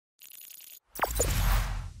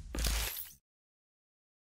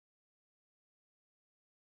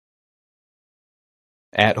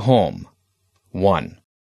At home. 1.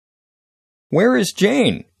 Where is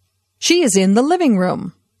Jane? She is in the living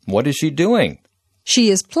room. What is she doing? She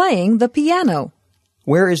is playing the piano.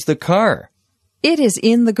 Where is the car? It is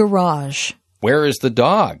in the garage. Where is the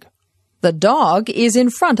dog? The dog is in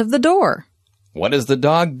front of the door. What is the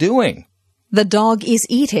dog doing? The dog is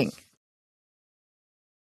eating.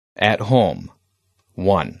 At home.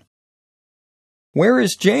 1. Where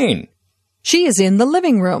is Jane? She is in the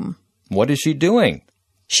living room. What is she doing?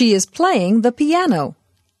 She is playing the piano.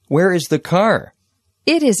 Where is the car?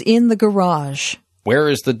 It is in the garage. Where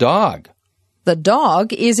is the dog? The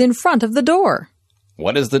dog is in front of the door.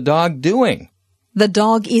 What is the dog doing? The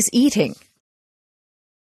dog is eating.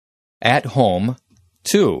 At home.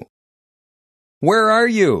 2. Where are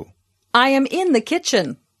you? I am in the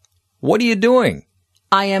kitchen. What are you doing?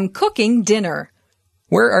 I am cooking dinner.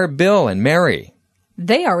 Where are Bill and Mary?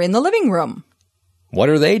 They are in the living room. What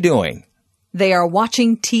are they doing? They are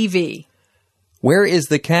watching TV. Where is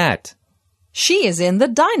the cat? She is in the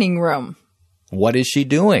dining room. What is she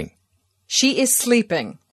doing? She is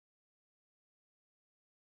sleeping.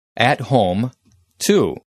 At home.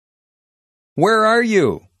 2. Where are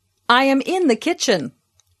you? I am in the kitchen.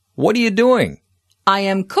 What are you doing? I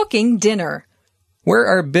am cooking dinner. Where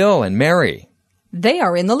are Bill and Mary? They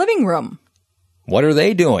are in the living room. What are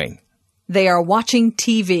they doing? They are watching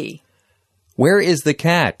TV. Where is the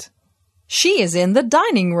cat? She is in the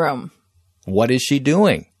dining room. What is she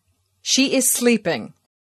doing? She is sleeping.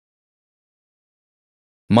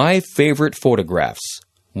 My favorite photographs.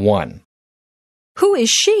 1. Who is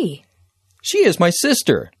she? She is my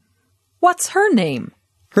sister. What's her name?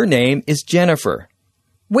 Her name is Jennifer.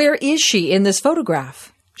 Where is she in this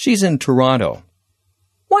photograph? She's in Toronto.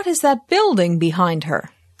 What is that building behind her?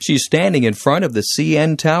 She's standing in front of the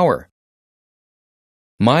CN Tower.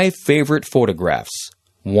 My favorite photographs.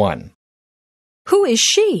 1. Who is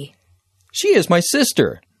she? She is my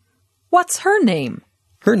sister. What's her name?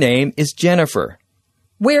 Her name is Jennifer.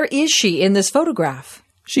 Where is she in this photograph?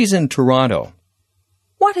 She's in Toronto.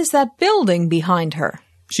 What is that building behind her?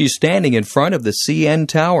 She's standing in front of the CN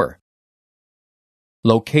Tower.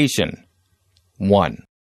 Location. 1.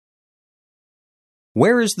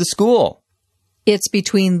 Where is the school? It's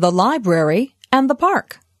between the library and the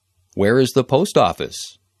park. Where is the post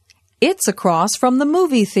office? It's across from the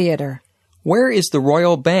movie theater. Where is the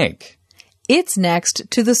Royal Bank? It's next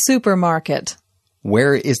to the supermarket.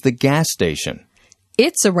 Where is the gas station?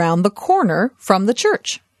 It's around the corner from the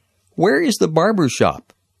church. Where is the barber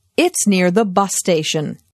shop? It's near the bus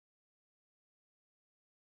station.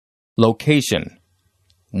 Location.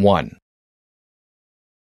 1.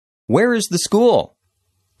 Where is the school?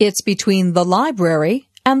 It's between the library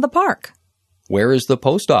and the park. Where is the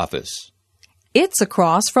post office? It's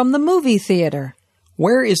across from the movie theater.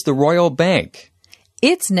 Where is the Royal Bank?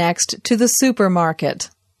 It's next to the supermarket.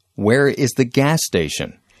 Where is the gas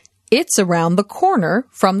station? It's around the corner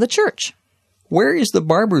from the church. Where is the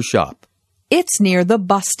barber shop? It's near the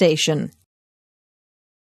bus station.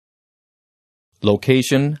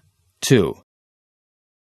 Location 2.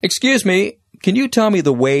 Excuse me, can you tell me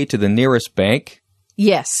the way to the nearest bank?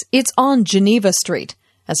 Yes, it's on Geneva Street.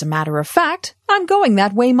 As a matter of fact, I'm going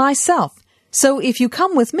that way myself. So if you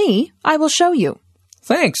come with me, I will show you.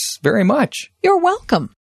 Thanks very much. You're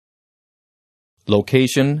welcome.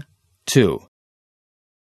 Location 2.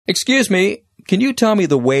 Excuse me, can you tell me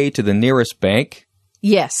the way to the nearest bank?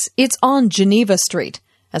 Yes, it's on Geneva Street.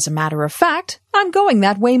 As a matter of fact, I'm going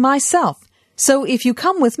that way myself. So if you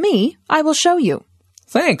come with me, I will show you.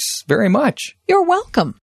 Thanks very much. You're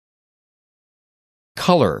welcome.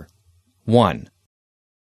 Color 1.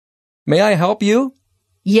 May I help you?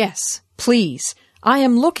 Yes, please. I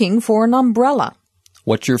am looking for an umbrella.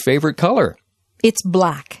 What's your favorite color? It's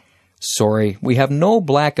black. Sorry, we have no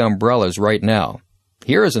black umbrellas right now.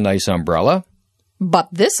 Here is a nice umbrella. But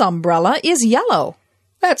this umbrella is yellow.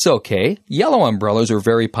 That's okay. Yellow umbrellas are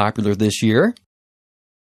very popular this year.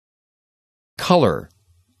 Color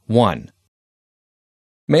 1.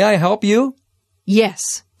 May I help you? Yes,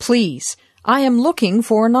 please. I am looking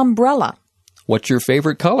for an umbrella. What's your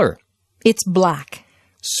favorite color? It's black.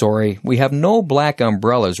 Sorry, we have no black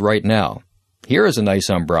umbrellas right now. Here is a nice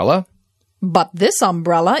umbrella. But this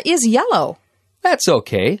umbrella is yellow. That's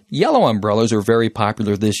okay. Yellow umbrellas are very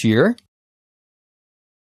popular this year.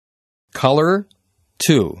 Color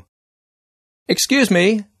 2. Excuse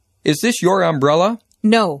me, is this your umbrella?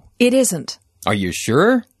 No, it isn't. Are you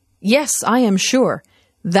sure? Yes, I am sure.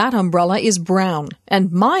 That umbrella is brown,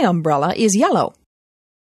 and my umbrella is yellow.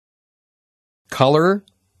 Color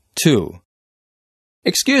 2.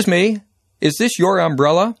 Excuse me, is this your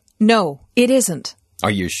umbrella? No, it isn't.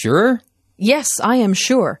 Are you sure? Yes, I am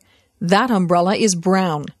sure. That umbrella is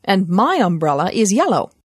brown, and my umbrella is yellow.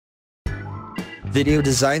 Video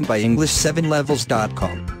designed by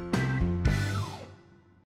English7levels.com.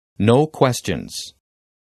 No questions.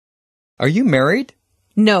 Are you married?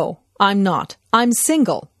 No, I'm not. I'm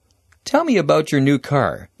single. Tell me about your new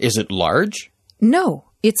car. Is it large? No,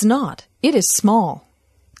 it's not. It is small.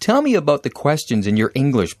 Tell me about the questions in your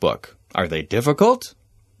English book. Are they difficult?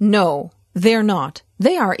 No, they're not.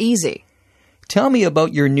 They are easy. Tell me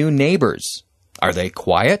about your new neighbors. Are they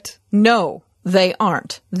quiet? No, they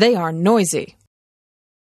aren't. They are noisy.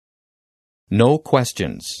 No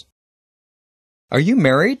questions. Are you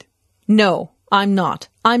married? No, I'm not.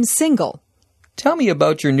 I'm single. Tell me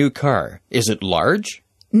about your new car. Is it large?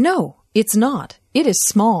 No, it's not. It is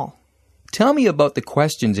small. Tell me about the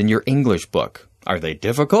questions in your English book. Are they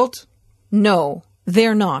difficult? No,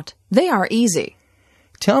 they're not. They are easy.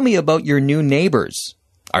 Tell me about your new neighbors.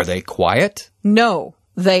 Are they quiet? No,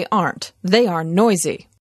 they aren't. They are noisy.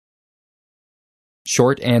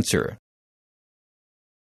 Short answer.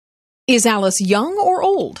 Is Alice young or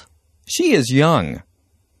old? She is young.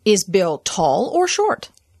 Is Bill tall or short?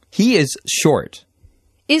 He is short.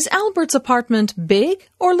 Is Albert's apartment big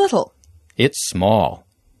or little? It's small.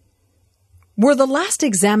 Were the last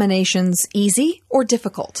examinations easy or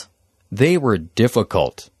difficult? They were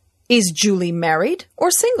difficult. Is Julie married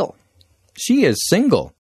or single? She is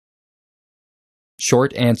single.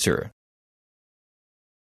 Short answer.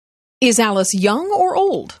 Is Alice young or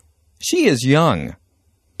old? She is young.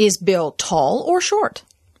 Is Bill tall or short?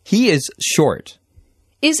 He is short.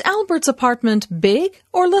 Is Albert's apartment big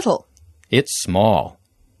or little? It's small.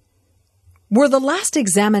 Were the last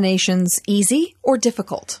examinations easy or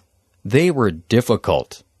difficult? They were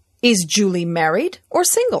difficult. Is Julie married or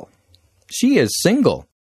single? She is single.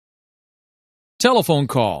 Telephone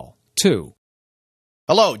call 2.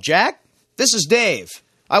 Hello, Jack. This is Dave.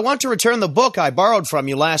 I want to return the book I borrowed from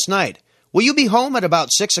you last night. Will you be home at about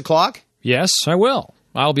 6 o'clock? Yes, I will.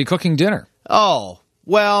 I'll be cooking dinner. Oh,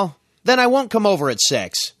 well, then I won't come over at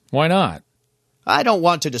 6. Why not? I don't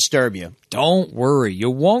want to disturb you. Don't worry, you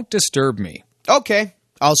won't disturb me. Okay,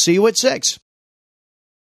 I'll see you at 6.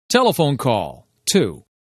 Telephone call 2.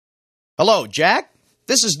 Hello, Jack.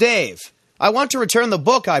 This is Dave. I want to return the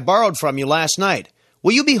book I borrowed from you last night.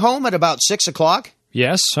 Will you be home at about 6 o'clock?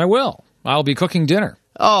 Yes, I will. I'll be cooking dinner.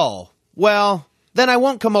 Oh, well, then I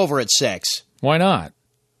won't come over at 6. Why not?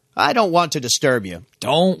 I don't want to disturb you.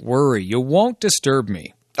 Don't worry, you won't disturb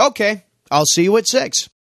me. Okay, I'll see you at 6.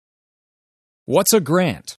 What's a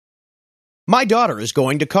grant? My daughter is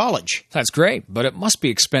going to college. That's great, but it must be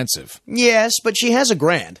expensive. Yes, but she has a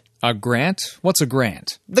grant. A grant? What's a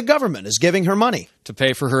grant? The government is giving her money. To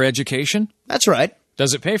pay for her education? That's right.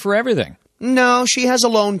 Does it pay for everything? No, she has a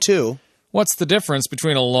loan too. What's the difference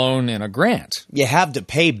between a loan and a grant? You have to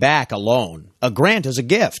pay back a loan. A grant is a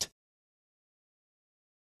gift.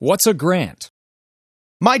 What's a grant?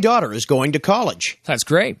 My daughter is going to college. That's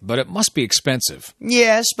great, but it must be expensive.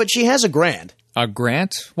 Yes, but she has a grant. A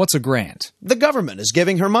grant? What's a grant? The government is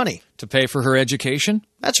giving her money. To pay for her education?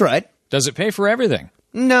 That's right. Does it pay for everything?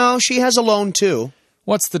 No, she has a loan too.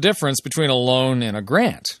 What's the difference between a loan and a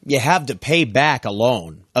grant? You have to pay back a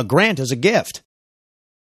loan. A grant is a gift.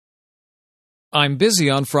 I'm busy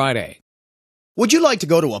on Friday. Would you like to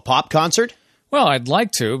go to a pop concert? Well, I'd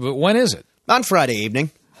like to, but when is it? On Friday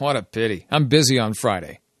evening. What a pity. I'm busy on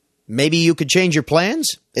Friday. Maybe you could change your plans?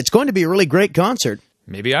 It's going to be a really great concert.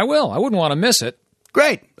 Maybe I will. I wouldn't want to miss it.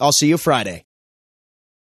 Great. I'll see you Friday.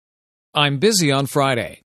 I'm busy on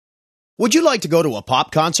Friday. Would you like to go to a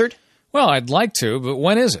pop concert? Well, I'd like to, but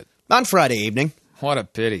when is it? On Friday evening. What a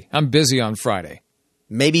pity. I'm busy on Friday.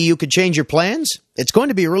 Maybe you could change your plans? It's going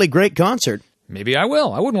to be a really great concert. Maybe I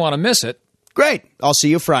will. I wouldn't want to miss it. Great. I'll see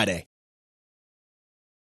you Friday.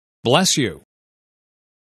 Bless you.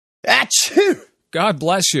 Achoo! God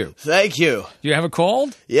bless you. Thank you. You have a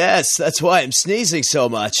cold? Yes, that's why I'm sneezing so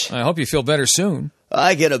much. I hope you feel better soon.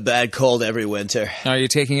 I get a bad cold every winter. Are you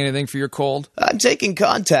taking anything for your cold? I'm taking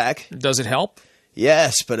Contact. Does it help?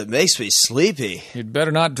 Yes, but it makes me sleepy. You'd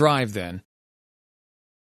better not drive then.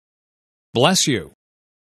 Bless you.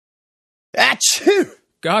 Achoo!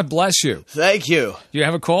 God bless you. Thank you. You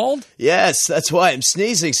have a cold? Yes, that's why I'm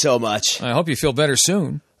sneezing so much. I hope you feel better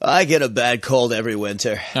soon. I get a bad cold every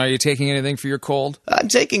winter. Are you taking anything for your cold? I'm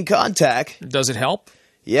taking Contact. Does it help?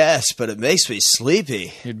 Yes, but it makes me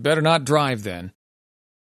sleepy. You'd better not drive then.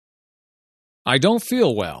 I don't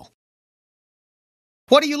feel well.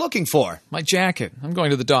 What are you looking for? My jacket. I'm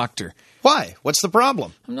going to the doctor. Why? What's the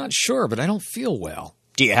problem? I'm not sure, but I don't feel well.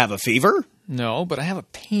 Do you have a fever? No, but I have a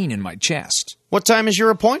pain in my chest. What time is your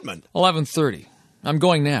appointment? 11:30. I'm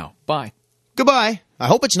going now. Bye. Goodbye. I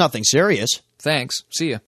hope it's nothing serious. Thanks.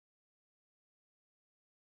 See ya.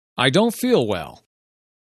 I don't feel well.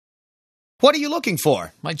 What are you looking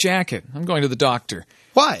for? My jacket. I'm going to the doctor.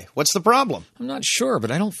 Why? What's the problem? I'm not sure,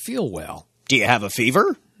 but I don't feel well. Do you have a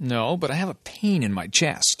fever? No, but I have a pain in my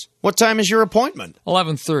chest. What time is your appointment?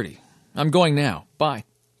 11:30. I'm going now. Bye.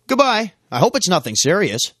 Goodbye. I hope it's nothing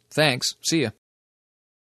serious. Thanks. See ya.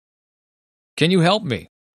 Can you help me?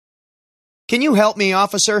 Can you help me,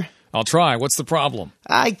 officer? I'll try. What's the problem?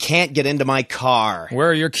 I can't get into my car. Where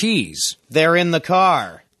are your keys? They're in the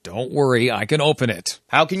car. Don't worry, I can open it.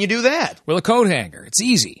 How can you do that? With a coat hanger. It's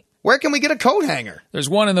easy. Where can we get a coat hanger? There's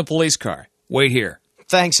one in the police car. Wait here.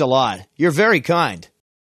 Thanks a lot. You're very kind.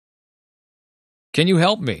 Can you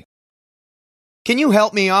help me? Can you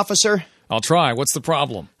help me, officer? I'll try. What's the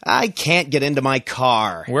problem? I can't get into my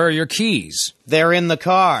car. Where are your keys? They're in the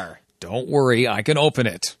car. Don't worry, I can open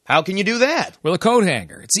it. How can you do that? With a coat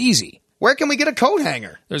hanger. It's easy. Where can we get a coat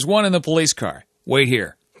hanger? There's one in the police car. Wait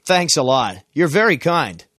here. Thanks a lot. You're very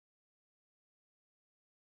kind.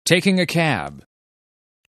 Taking a cab.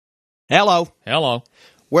 Hello. Hello.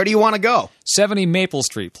 Where do you want to go? 70 Maple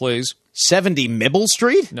Street, please. 70 Mibble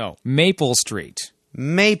Street? No, Maple Street.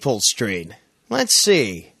 Maple Street. Let's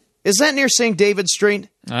see. Is that near St. David Street?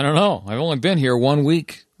 I don't know. I've only been here 1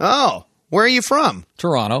 week. Oh, where are you from?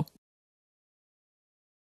 Toronto.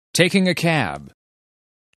 Taking a cab.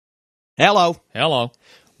 Hello. Hello.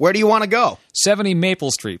 Where do you want to go? 70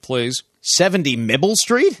 Maple Street, please. 70 Mibble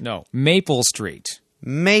Street? No, Maple Street.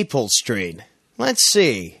 Maple Street. Let's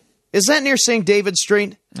see. Is that near St. David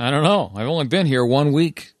Street? I don't know. I've only been here 1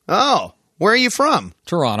 week. Oh, where are you from?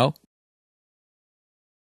 Toronto.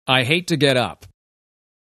 I hate to get up.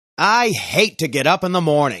 I hate to get up in the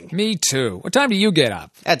morning. Me too. What time do you get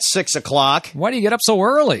up? At 6 o'clock. Why do you get up so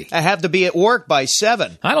early? I have to be at work by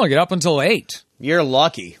 7. I don't get up until 8. You're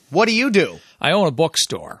lucky. What do you do? I own a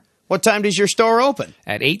bookstore. What time does your store open?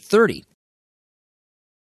 At 8:30.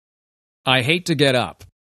 I hate to get up.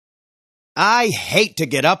 I hate to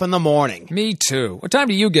get up in the morning. Me too. What time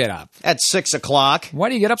do you get up? At 6 o'clock. Why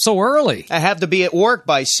do you get up so early? I have to be at work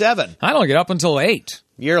by 7. I don't get up until 8.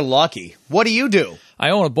 You're lucky. What do you do?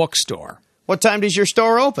 I own a bookstore. What time does your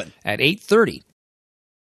store open? At 8:30.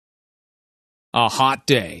 A hot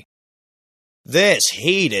day. This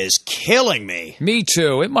heat is killing me. Me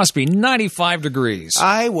too. It must be 95 degrees.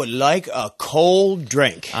 I would like a cold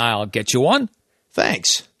drink. I'll get you one.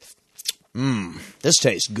 Thanks. This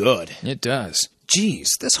tastes good. It does. Geez,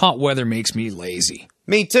 this hot weather makes me lazy.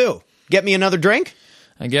 Me too. Get me another drink?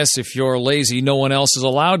 I guess if you're lazy, no one else is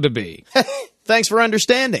allowed to be. Thanks for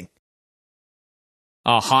understanding.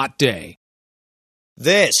 A hot day.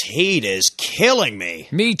 This heat is killing me.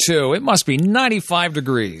 Me too. It must be 95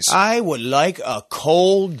 degrees. I would like a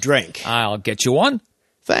cold drink. I'll get you one.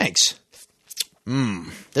 Thanks.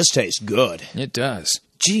 This tastes good. It does.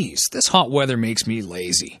 Geez, this hot weather makes me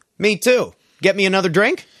lazy. Me too. Get me another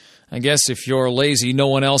drink? I guess if you're lazy, no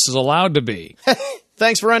one else is allowed to be.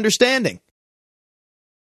 Thanks for understanding.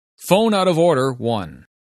 Phone out of order 1.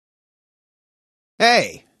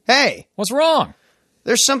 Hey. What's wrong?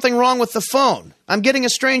 There's something wrong with the phone. I'm getting a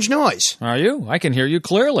strange noise. Are you? I can hear you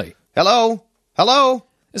clearly. Hello? Hello?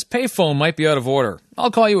 This payphone might be out of order.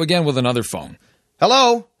 I'll call you again with another phone.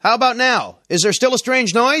 Hello? How about now? Is there still a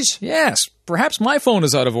strange noise? Yes, perhaps my phone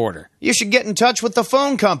is out of order. You should get in touch with the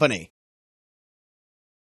phone company.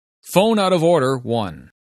 Phone out of order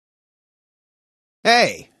 1.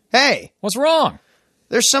 Hey. What's wrong?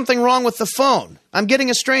 There's something wrong with the phone. I'm getting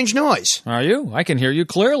a strange noise. Are you? I can hear you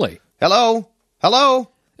clearly. Hello? Hello?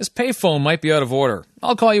 This payphone might be out of order.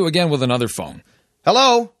 I'll call you again with another phone.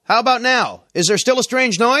 Hello? How about now? Is there still a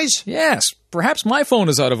strange noise? Yes, perhaps my phone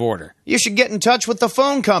is out of order. You should get in touch with the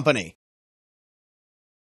phone company.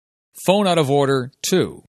 Phone out of order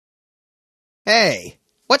 2. Hey,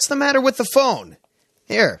 what's the matter with the phone?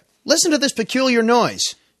 Here, listen to this peculiar noise.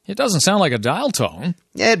 It doesn't sound like a dial tone.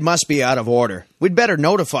 It must be out of order. We'd better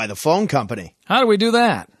notify the phone company. How do we do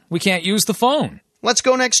that? We can't use the phone. Let's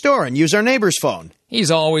go next door and use our neighbor's phone.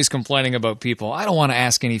 He's always complaining about people. I don't want to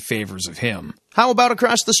ask any favors of him. How about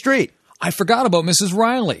across the street? I forgot about Mrs.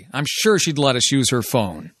 Riley. I'm sure she'd let us use her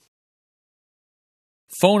phone.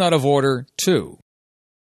 Phone out of order 2.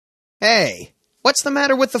 Hey, what's the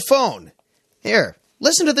matter with the phone? Here,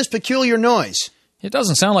 listen to this peculiar noise. It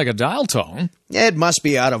doesn't sound like a dial tone. It must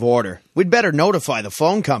be out of order. We'd better notify the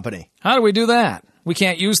phone company. How do we do that? We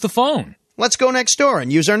can't use the phone. Let's go next door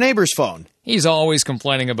and use our neighbor's phone. He's always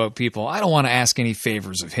complaining about people. I don't want to ask any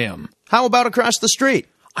favors of him. How about across the street?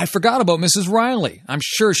 I forgot about Mrs. Riley. I'm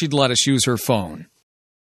sure she'd let us use her phone.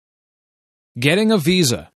 Getting a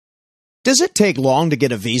visa. Does it take long to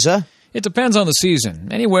get a visa? It depends on the season,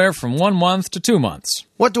 anywhere from 1 month to 2 months.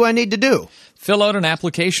 What do I need to do? Fill out an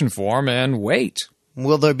application form and wait.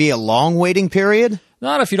 Will there be a long waiting period?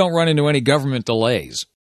 Not if you don't run into any government delays.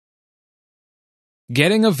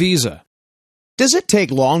 Getting a visa. Does it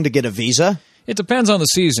take long to get a visa? It depends on the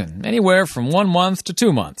season, anywhere from 1 month to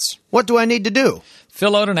 2 months. What do I need to do?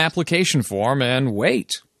 Fill out an application form and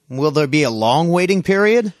wait. Will there be a long waiting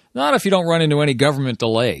period? Not if you don't run into any government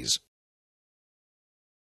delays.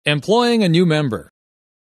 Employing a new member.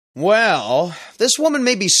 Well, this woman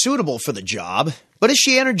may be suitable for the job, but is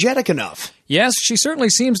she energetic enough? Yes, she certainly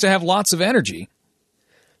seems to have lots of energy.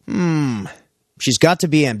 She's got to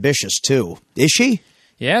be ambitious, too. Is she?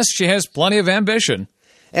 Yes, she has plenty of ambition.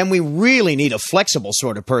 And we really need a flexible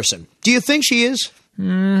sort of person. Do you think she is?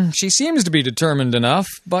 She seems to be determined enough,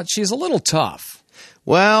 but she's a little tough.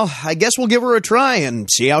 Well, I guess we'll give her a try and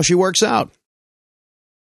see how she works out.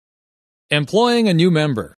 Employing a new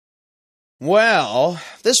member. Well,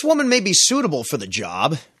 this woman may be suitable for the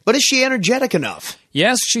job, but is she energetic enough?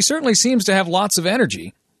 Yes, she certainly seems to have lots of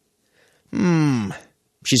energy.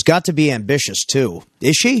 She's got to be ambitious, too.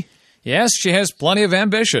 Is she? Yes, she has plenty of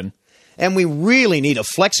ambition. And we really need a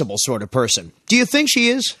flexible sort of person. Do you think she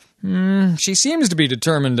is? She seems to be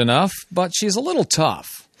determined enough, but she's a little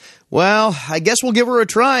tough. Well, I guess we'll give her a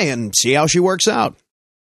try and see how she works out.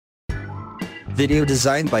 Video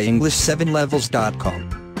designed by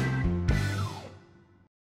English7levels.com.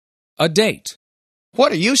 A date.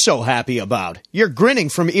 What are you so happy about? You're grinning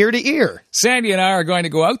from ear to ear. Sandy and I are going to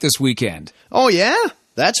go out this weekend. Oh, yeah?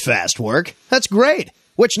 That's fast work. That's great.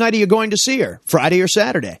 Which night are you going to see her? Friday or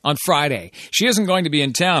Saturday? On Friday. She isn't going to be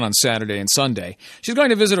in town on Saturday and Sunday. She's going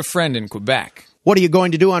to visit a friend in Quebec. What are you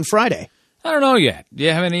going to do on Friday? I don't know yet. Do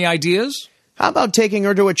you have any ideas? How about taking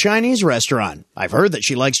her to a Chinese restaurant? I've heard that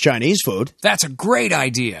she likes Chinese food. That's a great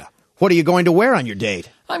idea. What are you going to wear on your date?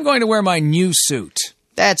 I'm going to wear my new suit.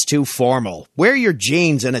 That's too formal. Wear your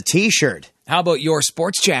jeans and a t-shirt. How about your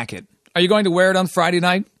sports jacket? Are you going to wear it on Friday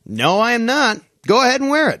night? No, I am not. Go ahead and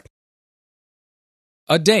wear it.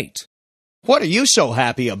 A date. What are you so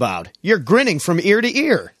happy about? You're grinning from ear to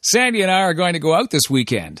ear. Sandy and I are going to go out this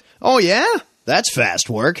weekend. Oh, yeah? That's fast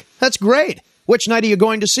work. That's great. Which night are you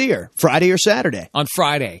going to see her? Friday or Saturday? On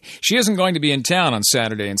Friday. She isn't going to be in town on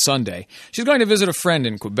Saturday and Sunday. She's going to visit a friend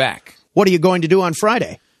in Quebec. What are you going to do on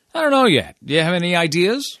Friday? I don't know yet. Do you have any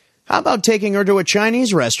ideas? How about taking her to a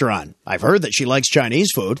Chinese restaurant? I've heard that she likes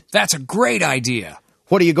Chinese food. That's a great idea.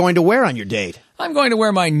 What are you going to wear on your date? I'm going to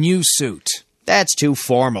wear my new suit. That's too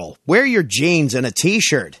formal. Wear your jeans and a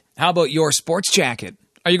t-shirt. How about your sports jacket?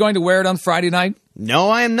 Are you going to wear it on Friday night? No,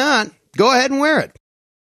 I am not. Go ahead and wear it.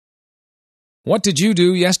 What did you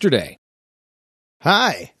do yesterday?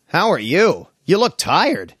 Hi, how are you? You look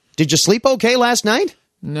tired. Did you sleep okay last night?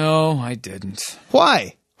 No, I didn't.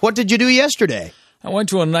 Why? What did you do yesterday? I went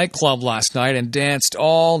to a nightclub last night and danced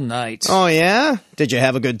all night. Oh, yeah? Did you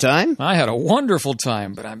have a good time? I had a wonderful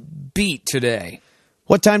time, but I'm beat today.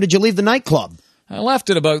 What time did you leave the nightclub? I left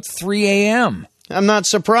at about 3 a.m. I'm not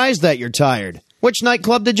surprised that you're tired. Which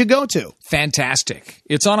nightclub did you go to? Fantastic.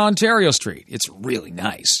 It's on Ontario Street. It's really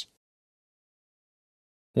nice.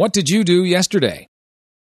 What did you do yesterday?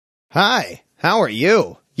 Hi, how are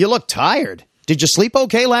you? You look tired. Did you sleep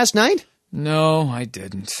okay last night? No, I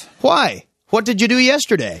didn't. Why? What did you do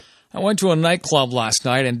yesterday? I went to a nightclub last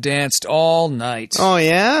night and danced all night. Oh,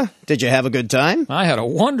 yeah? Did you have a good time? I had a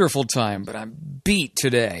wonderful time, but I'm beat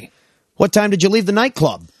today. What time did you leave the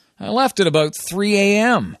nightclub? I left at about 3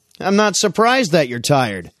 a.m. I'm not surprised that you're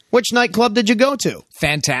tired. Which nightclub did you go to?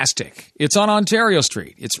 Fantastic. It's on Ontario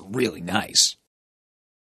Street. It's really nice.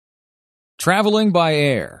 Traveling by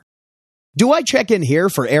air. Do I check in here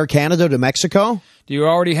for Air Canada to Mexico? Do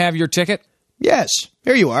you already have your ticket? Yes,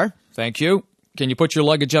 here you are. Thank you. Can you put your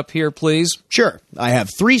luggage up here, please? Sure, I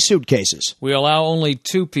have 3 suitcases. We allow only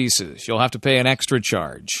 2 pieces. You'll have to pay an extra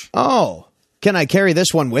charge. Oh, can I carry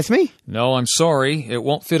this one with me? No, I'm sorry. It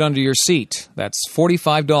won't fit under your seat. That's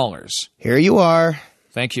 $45. Here you are.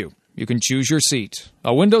 Thank you. You can choose your seat.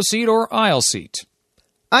 A window seat or aisle seat.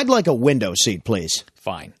 I'd like a window seat, please.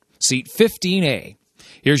 Fine. Seat 15A.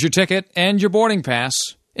 Here's your ticket and your boarding pass.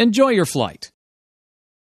 Enjoy your flight.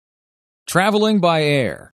 Traveling by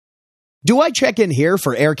air. Do I check in here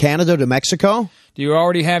for Air Canada to Mexico? Do you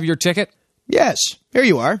already have your ticket? Yes, here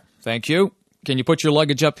you are. Thank you. Can you put your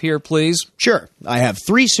luggage up here, please? Sure, I have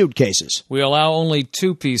 3 suitcases. We allow only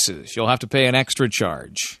 2 pieces. You'll have to pay an extra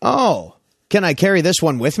charge. Oh, can I carry this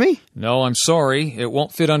one with me? No, I'm sorry. It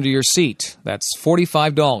won't fit under your seat. That's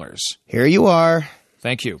 $45. Here you are.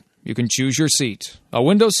 Thank you. You can choose your seat. A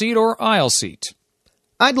window seat or aisle seat.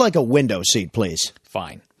 I'd like a window seat, please.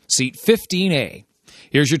 Fine. Seat 15A.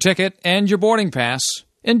 Here's your ticket and your boarding pass.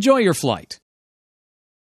 Enjoy your flight.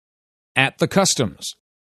 At the customs.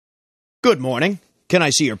 Good morning. Can I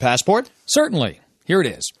see your passport? Certainly. Here it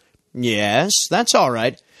is. Yes, that's all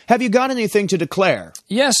right. Have you got anything to declare?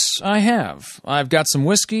 Yes, I have. I've got some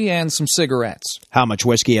whiskey and some cigarettes. How much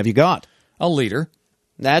whiskey have you got? A liter.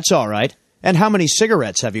 That's all right. And how many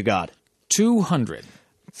cigarettes have you got? 200.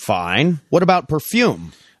 Fine. What about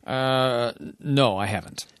perfume? No, I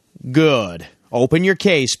haven't. Good. Open your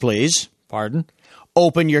case, please. Pardon?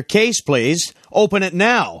 Open your case, please. Open it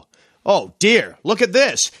now. Oh, dear. Look at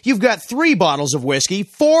this. You've got 3 bottles of whiskey,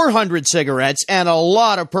 400 cigarettes, and a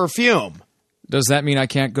lot of perfume. Does that mean I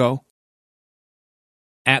can't go?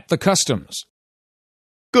 At the customs.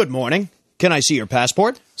 Good morning. Can I see your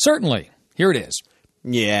passport? Certainly. Here it is.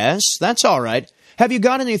 Yes, that's all right. Have you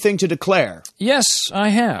got anything to declare? Yes, I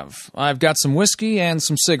have. I've got some whiskey and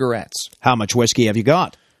some cigarettes. How much whiskey have you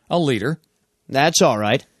got? A liter. That's all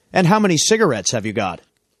right. And how many cigarettes have you got?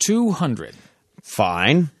 200.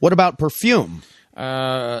 Fine. What about perfume?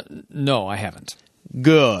 No, I haven't.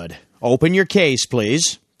 Good. Open your case,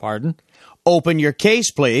 please. Pardon? Open your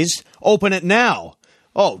case, please. Open it now.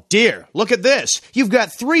 Oh, dear. Look at this. You've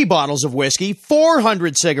got 3 bottles of whiskey,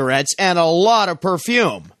 400 cigarettes, and a lot of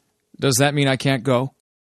perfume. Does that mean I can't go?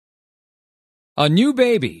 A new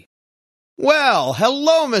baby. Well,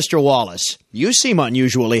 hello, Mr. Wallace. You seem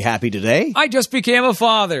unusually happy today. I just became a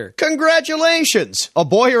father. Congratulations. A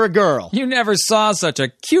boy or a girl? You never saw such a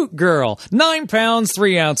cute girl. 9 pounds,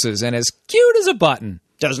 3 ounces, and as cute as a button.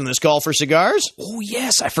 Doesn't this call for cigars? Oh,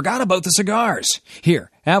 yes, I forgot about the cigars. Here,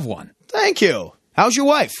 have one. Thank you. How's your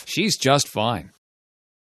wife? She's just fine.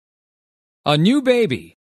 A new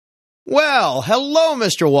baby. Well, hello,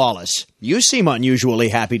 Mr. Wallace. You seem unusually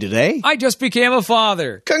happy today. I just became a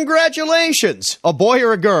father. Congratulations. A boy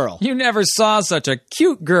or a girl? You never saw such a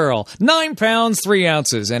cute girl. 9 pounds, 3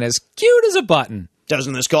 ounces, and as cute as a button.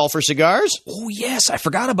 Doesn't this call for cigars? Oh, yes, I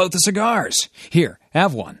forgot about the cigars. Here,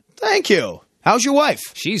 have one. Thank you. How's your wife?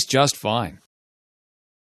 She's just fine.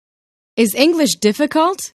 Is English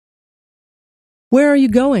difficult? Where are you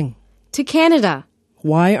going? To Canada.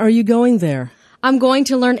 Why are you going there? I'm going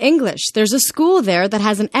to learn English. There's a school there that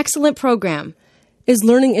has an excellent program. Is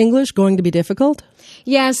learning English going to be difficult?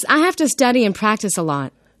 Yes, I have to study and practice a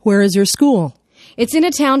lot. Where is your school? It's in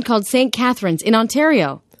a town called St. Catharines in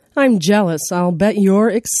Ontario. I'm jealous. I'll bet you're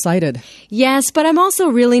excited. Yes, but I'm also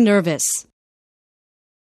really nervous.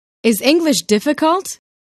 Is English difficult?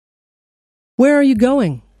 Where are you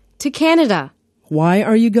going? To Canada. Why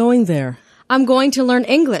are you going there? I'm going to learn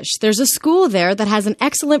English. There's a school there that has an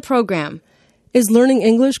excellent program. Is learning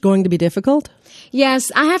English going to be difficult?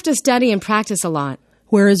 Yes, I have to study and practice a lot.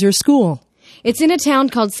 Where is your school? It's in a town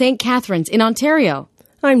called St. Catharines in Ontario.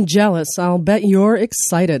 I'm jealous. I'll bet you're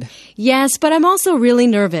excited. Yes, but I'm also really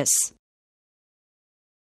nervous.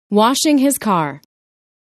 Washing his car.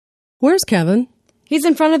 Where's Kevin? He's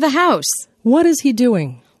in front of the house. What is he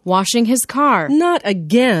doing? Washing his car. Not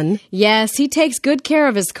again. Yes, he takes good care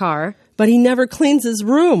of his car. But he never cleans his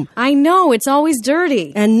room. I know, it's always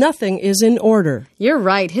dirty. And nothing is in order. You're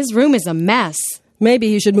right, his room is a mess. Maybe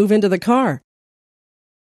he should move into the car.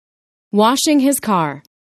 Washing his car.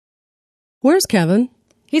 Where's Kevin?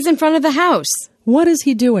 He's in front of the house. What is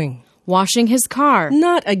he doing? Washing his car.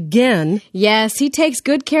 Not again. Yes, he takes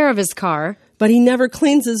good care of his car. But he never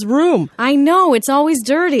cleans his room. I know, it's always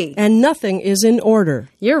dirty. And nothing is in order.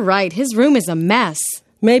 You're right, his room is a mess.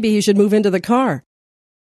 Maybe he should move into the car.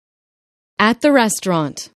 At the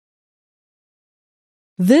restaurant.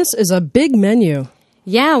 This is a big menu.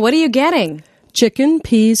 Yeah, what are you getting? Chicken,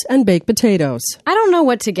 peas, and baked potatoes. I don't know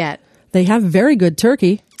what to get. They have very good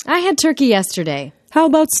turkey. I had turkey yesterday. How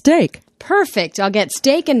about steak? Perfect. I'll get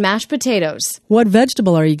steak and mashed potatoes. What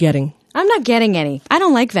vegetable are you getting? I'm not getting any. I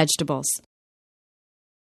don't like vegetables.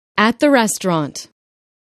 At the restaurant.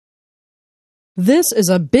 This is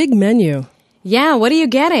a big menu. Yeah, what are you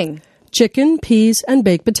getting? Chicken, peas, and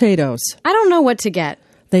baked potatoes. I don't know what to get.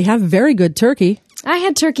 They have very good turkey. I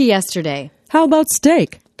had turkey yesterday. How about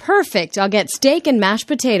steak? Perfect. I'll get steak and mashed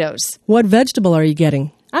potatoes. What vegetable are you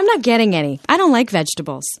getting? I'm not getting any. I don't like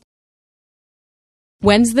vegetables.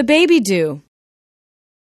 When's the baby due?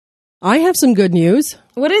 I have some good news.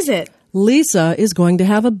 What is it? Lisa is going to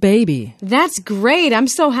have a baby. That's great. I'm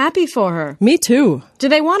so happy for her. Me too. Do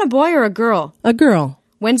they want a boy or a girl? A girl.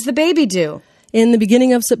 When's the baby due? In the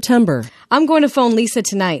beginning of September. I'm going to phone Lisa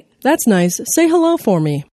tonight. That's nice. Say hello for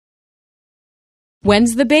me.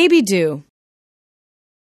 When's the baby due?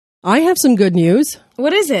 I have some good news.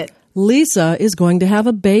 What is it? Lisa is going to have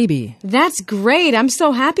a baby. That's great. I'm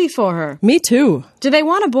so happy for her. Me too. Do they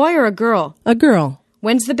want a boy or a girl? A girl.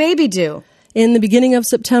 When's the baby due? In the beginning of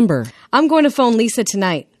September. I'm going to phone Lisa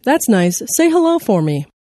tonight. That's nice. Say hello for me.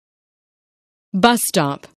 Bus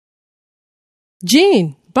stop.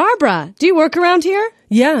 Jean. Barbara, do you work around here?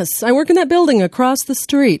 Yes, I work in that building across the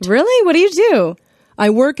street. Really? What do you do? I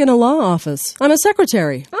work in a law office. I'm a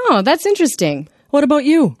secretary. Oh, that's interesting. What about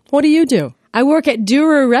you? What do you do? I work at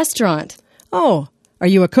Durer Restaurant. Oh, are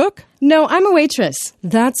you a cook? No, I'm a waitress.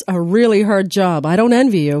 That's a really hard job. I don't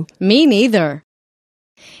envy you. Me neither.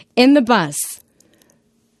 In the bus.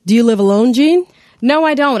 Do you live alone, Jean? No,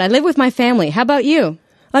 I don't. I live with my family. How about you?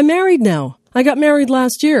 I'm married now. I got married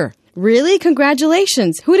last year. Really?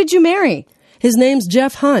 Congratulations. Who did you marry? His name's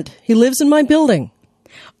Jeff Hunt. He lives in my building.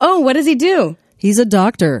 Oh, what does he do? He's a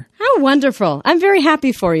doctor. How wonderful. I'm very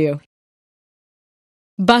happy for you.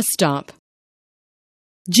 Bus stop.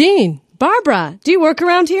 Jean. Barbara, do you work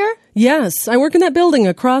around here? Yes, I work in that building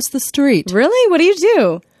across the street. Really? What do you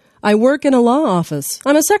do? I work in a law office.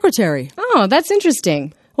 I'm a secretary. Oh, that's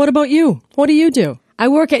interesting. What about you? What do you do? I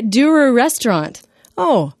work at Durer Restaurant.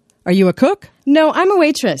 Oh, are you a cook? No, I'm a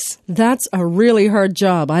waitress. That's a really hard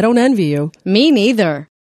job. I don't envy you. Me neither.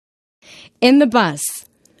 In the bus.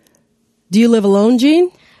 Do you live alone,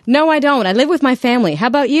 Jean? No, I don't. I live with my family. How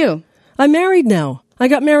about you? I'm married now. I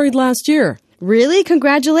got married last year. Really?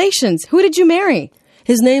 Congratulations. Who did you marry?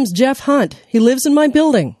 His name's Jeff Hunt. He lives in my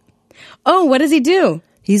building. Oh, what does he do?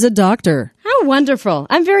 He's a doctor. How wonderful.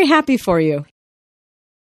 I'm very happy for you.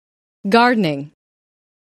 Gardening.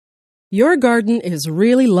 Your garden is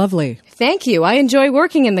really lovely. Thank you. I enjoy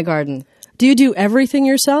working in the garden. Do you do everything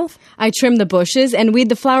yourself? I trim the bushes and weed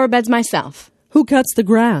the flower beds myself. Who cuts the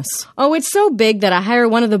grass? Oh, it's so big that I hire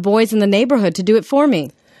one of the boys in the neighborhood to do it for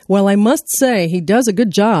me. Well, I must say he does a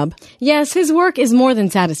good job. Yes, his work is more than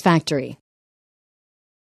satisfactory.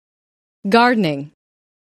 Gardening.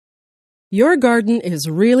 Your garden is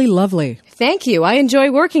really lovely. Thank you. I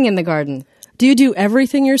enjoy working in the garden. Do you do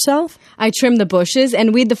everything yourself? I trim the bushes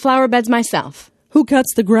and weed the flower beds myself. Who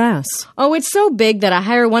cuts the grass? Oh, it's so big that I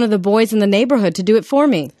hire one of the boys in the neighborhood to do it for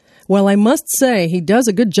me. Well, I must say he does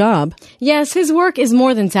a good job. Yes, his work is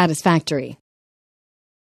more than satisfactory.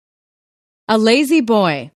 A lazy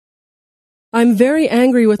boy. I'm very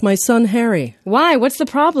angry with my son Harry. Why? What's the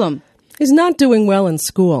problem? He's not doing well in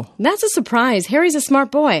school. That's a surprise. Harry's a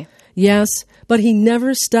smart boy. Yes, but he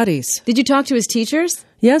never studies. Did you talk to his teachers?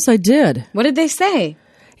 Yes, I did. What did they say?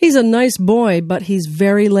 He's a nice boy, but he's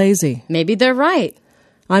very lazy. Maybe they're right.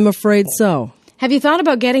 I'm afraid so. Have you thought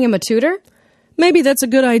about getting him a tutor? Maybe that's a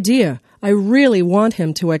good idea. I really want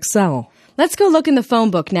him to excel. Let's go look in the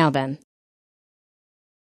phone book now then.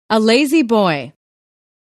 A lazy boy.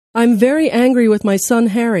 I'm very angry with my son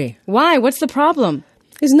Harry. Why? What's the problem?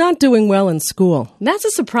 He's not doing well in school. That's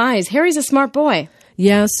a surprise. Harry's a smart boy.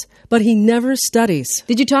 Yes, but he never studies.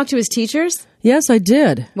 Did you talk to his teachers? Yes, I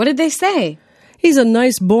did. What did they say? He's a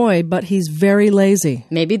nice boy, but he's very lazy.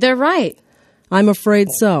 Maybe they're right. I'm afraid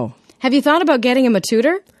so. Have you thought about getting him a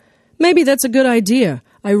tutor? Maybe that's a good idea.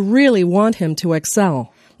 I really want him to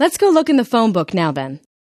excel. Let's go look in the phone book now then.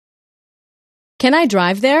 Can I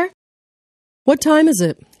drive there? What time is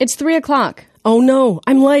it? It's 3 o'clock. Oh no,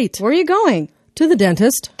 I'm late. Where are you going? To the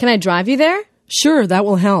dentist. Can I drive you there? Sure, that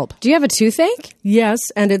will help. Do you have a toothache? Yes,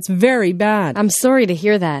 and it's very bad. I'm sorry to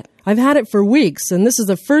hear that. I've had it for weeks, and this is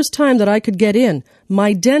the first time that I could get in.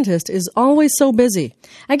 My dentist is always so busy.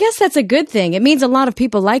 I guess that's a good thing. It means a lot of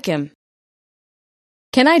people like him.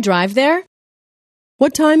 Can I drive there?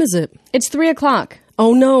 What time is it? It's 3 o'clock.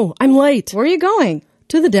 Oh no, I'm late. Where are you going?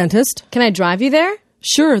 To the dentist. Can I drive you there?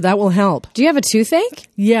 Sure, that will help. Do you have a toothache?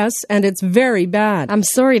 Yes, and it's very bad. I'm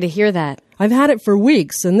sorry to hear that. I've had it for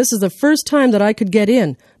weeks, and this is the first time that I could get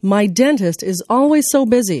in. My dentist is always so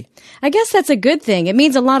busy. I guess that's a good thing. It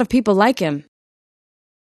means a lot of people like him.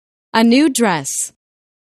 A new dress.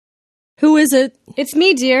 Who is it? It's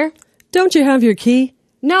me, dear. Don't you have your key?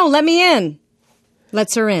 No, let me in.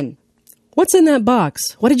 Lets her in. What's in that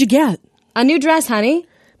box? What did you get? A new dress, honey.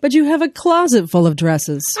 But you have a closet full of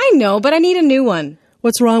dresses. I know, but I need a new one.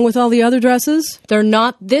 What's wrong with all the other dresses? They're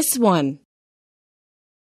not this one.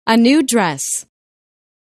 A new dress.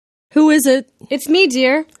 Who is it? It's me,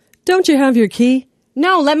 dear. Don't you have your key?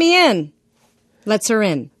 No, let me in. Lets her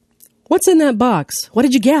in. What's in that box? What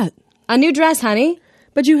did you get? A new dress, honey.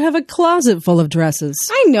 But you have a closet full of dresses.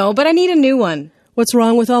 I know, but I need a new one. What's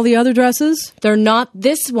wrong with all the other dresses? They're not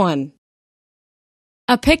this one.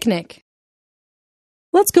 A picnic.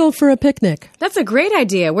 Let's go for a picnic. That's a great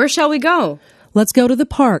idea. Where shall we go? Let's go to the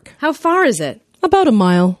park. How far is it? About a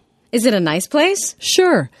mile. Is it a nice place?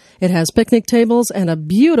 Sure. It has picnic tables and a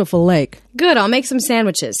beautiful lake. Good, I'll make some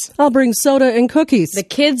sandwiches. I'll bring soda and cookies. The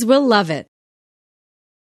kids will love it.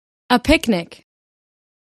 A picnic.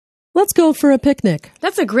 Let's go for a picnic.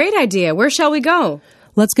 That's a great idea. Where shall we go?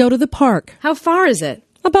 Let's go to the park. How far is it?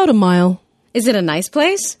 About a mile. Is it a nice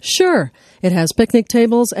place? Sure. It has picnic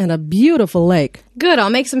tables and a beautiful lake. Good, I'll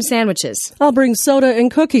make some sandwiches. I'll bring soda and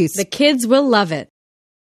cookies. The kids will love it.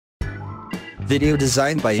 Video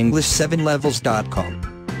designed by English7levels.com.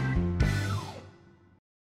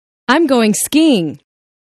 I'm going skiing.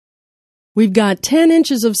 We've got 10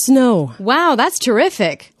 inches of snow. Wow, that's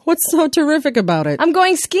terrific. What's so terrific about it? I'm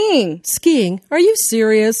going skiing. Skiing? Are you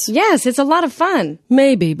serious? Yes, it's a lot of fun.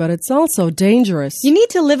 Maybe, but it's also dangerous. You need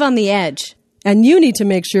to live on the edge. And you need to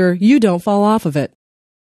make sure you don't fall off of it.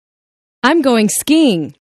 I'm going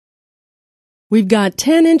skiing. We've got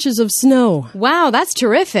 10 inches of snow. Wow, that's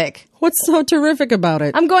terrific. What's so terrific about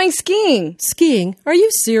it? I'm going skiing. Skiing? Are you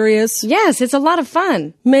serious? Yes, it's a lot of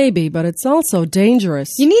fun. Maybe, but it's also dangerous.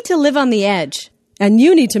 You need to live on the edge. And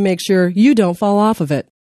you need to make sure you don't fall off of it.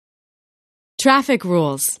 Traffic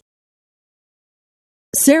rules.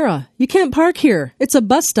 Sarah, you can't park here. It's a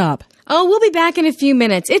bus stop. Oh, we'll be back in a few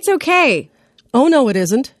minutes. It's okay. Oh, no, it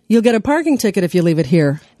isn't. You'll get a parking ticket if you leave it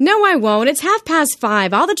here. No, I won't. It's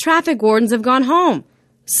 5:30. All the traffic wardens have gone home.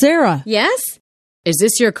 Sarah. Yes? Is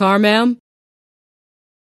this your car, ma'am?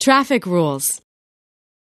 Traffic rules.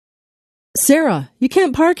 Sarah, you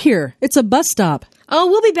can't park here. It's a bus stop. Oh,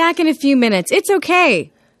 we'll be back in a few minutes. It's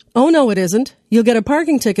okay. Oh, no, it isn't. You'll get a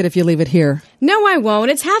parking ticket if you leave it here. No, I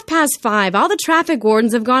won't. It's 5:30. All the traffic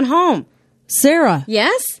wardens have gone home. Sarah.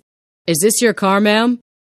 Yes? Is this your car, ma'am?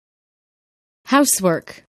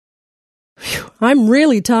 Housework. I'm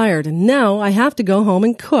really tired, and now I have to go home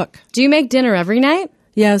and cook. Do you make dinner every night?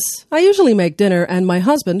 Yes, I usually make dinner, and my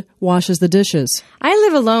husband washes the dishes. I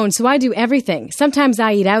live alone, so I do everything. Sometimes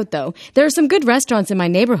I eat out, though. There are some good restaurants in my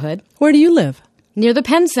neighborhood. Where do you live? Near the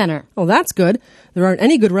Penn Center. Oh, that's good. There aren't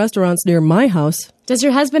any good restaurants near my house. Does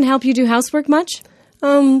your husband help you do housework much?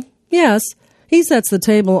 Yes. He sets the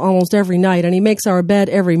table almost every night, and he makes our bed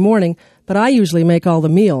every morning, but I usually make all the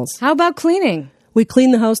meals. How about cleaning? We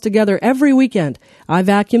clean the house together every weekend. I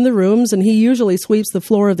vacuum the rooms, and he usually sweeps the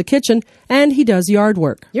floor of the kitchen, and he does yard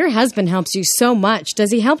work. Your husband helps you so much.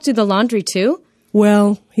 Does he help do the laundry, too?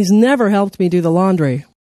 Well, he's never helped me do the laundry.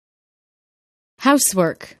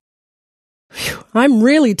 Housework. I'm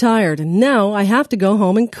really tired, and now I have to go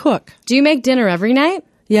home and cook. Do you make dinner every night?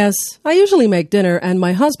 Yes, I usually make dinner, and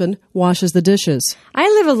my husband washes the dishes. I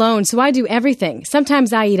live alone, so I do everything.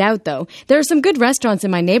 Sometimes I eat out, though. There are some good restaurants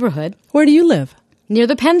in my neighborhood. Where do you live? Near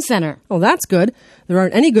the Penn Center. Oh, that's good. There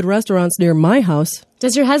aren't any good restaurants near my house.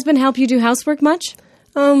 Does your husband help you do housework much?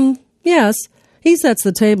 Yes. He sets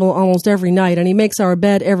the table almost every night, and he makes our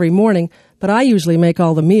bed every morning, but I usually make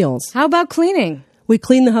all the meals. How about cleaning? We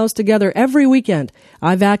clean the house together every weekend.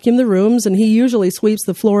 I vacuum the rooms, and he usually sweeps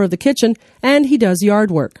the floor of the kitchen, and he does yard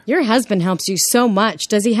work. Your husband helps you so much.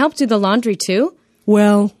 Does he help do the laundry, too?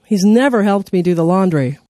 Well, he's never helped me do the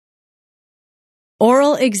laundry.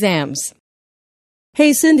 Oral exams.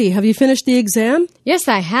 Hey, Cindy, have you finished the exam? Yes,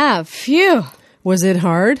 I have. Phew. Was it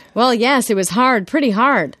hard? Well, yes, it was hard. Pretty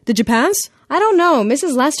hard. Did you pass? I don't know.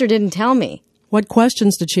 Mrs. Lester didn't tell me. What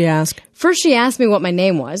questions did she ask? First, she asked me what my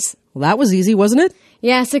name was. Well, that was easy, wasn't it?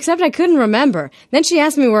 Yes, except I couldn't remember. Then she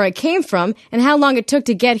asked me where I came from and how long it took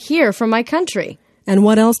to get here from my country. And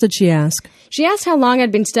what else did she ask? She asked how long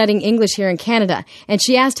I'd been studying English here in Canada, and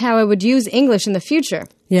she asked how I would use English in the future.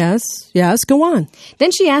 Yes, go on.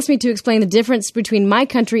 Then she asked me to explain the difference between my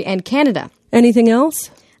country and Canada. Anything else?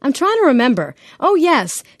 I'm trying to remember. Oh,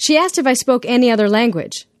 yes, she asked if I spoke any other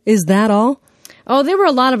language. Is that all? Oh, there were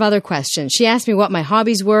a lot of other questions. She asked me what my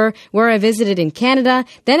hobbies were, where I visited in Canada.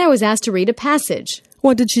 Then I was asked to read a passage.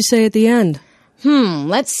 What did she say at the end?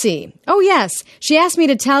 Let's see. Oh, yes, she asked me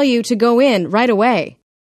to tell you to go in right away.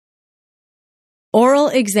 Oral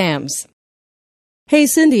exams. Hey,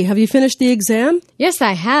 Cindy, have you finished the exam? Yes,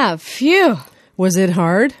 I have. Phew. Was it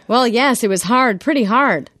hard? Well, yes, it was hard. Pretty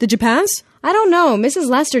hard. Did you pass? I don't know. Mrs.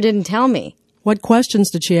 Lester didn't tell me. What questions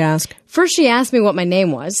did she ask? First, she asked me what my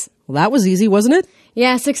name was. Well, that was easy, wasn't it?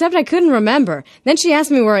 Yes, except I couldn't remember. Then she asked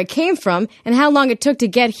me where I came from and how long it took to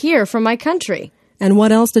get here from my country. And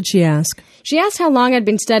what else did she ask? She asked how long I'd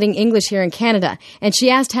been studying English here in Canada, and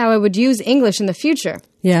she asked how I would use English in the future.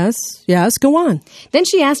 Yes, go on. Then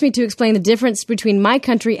she asked me to explain the difference between my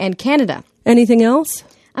country and Canada. Anything else?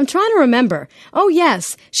 I'm trying to remember. Oh,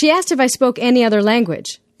 yes, she asked if I spoke any other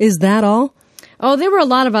language. Is that all? Oh, there were a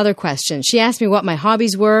lot of other questions. She asked me what my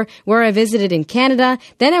hobbies were, where I visited in Canada.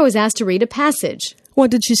 Then I was asked to read a passage.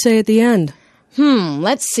 What did she say at the end?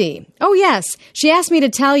 Let's see. Oh, yes, she asked me to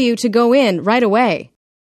tell you to go in right away.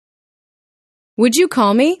 Would you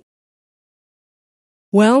call me?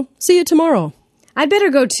 Well, see you tomorrow. I'd better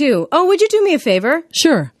go too. Oh, would you do me a favor?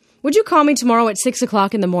 Sure. Would you call me tomorrow at 6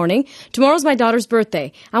 o'clock in the morning? Tomorrow's my daughter's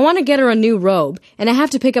birthday. I want to get her a new robe, and I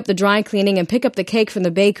have to pick up the dry cleaning and pick up the cake from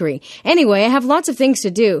the bakery. Anyway, I have lots of things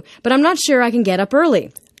to do, but I'm not sure I can get up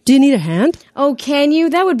early. Do you need a hand? Oh, can you?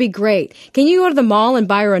 That would be great. Can you go to the mall and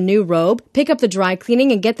buy her a new robe, pick up the dry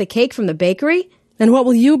cleaning, and get the cake from the bakery? And what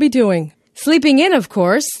will you be doing? Sleeping in, of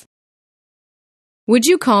course. Would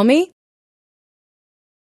you call me?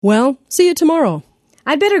 Well, see you tomorrow.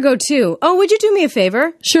 I'd better go too. Oh, would you do me a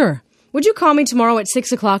favor? Sure. Would you call me tomorrow at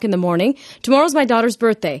 6 o'clock in the morning? Tomorrow's my daughter's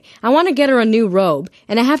birthday. I want to get her a new robe,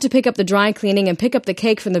 and I have to pick up the dry cleaning and pick up the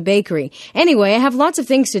cake from the bakery. Anyway, I have lots of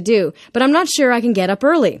things to do, but I'm not sure I can get up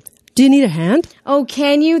early. Do you need a hand? Oh,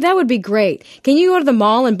 can you? That would be great. Can you go to the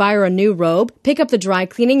mall and buy her a new robe, pick up the dry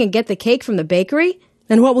cleaning, and get the cake from the bakery?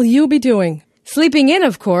 And what will you be doing? Sleeping in,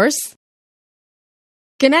 of course.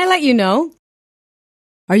 Can I let you know?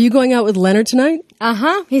 Are you going out with Leonard tonight?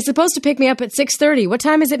 Uh-huh. He's supposed to pick me up at 6:30. What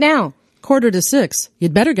time is it now? 5:45.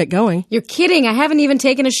 You'd better get going. You're kidding. I haven't even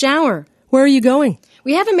taken a shower. Where are you going?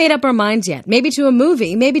 We haven't made up our minds yet. Maybe to a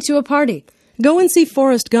movie, maybe to a party. Go and see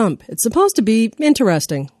Forrest Gump. It's supposed to be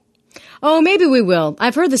interesting. Oh, maybe we will.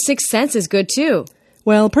 I've heard The Sixth Sense is good too.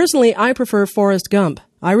 Well, personally, I prefer Forrest Gump.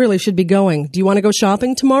 I really should be going. Do you want to go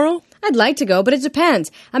shopping tomorrow? I'd like to go, but it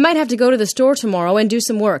depends. I might have to go to the store tomorrow and do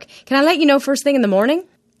some work. Can I let you know first thing in the morning?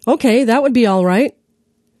 Okay, that would be all right.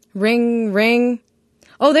 Ring, ring.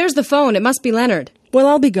 Oh, there's the phone. It must be Leonard. Well,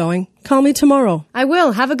 I'll be going. Call me tomorrow. I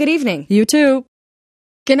will. Have a good evening. You too.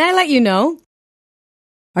 Can I let you know?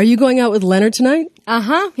 Are you going out with Leonard tonight?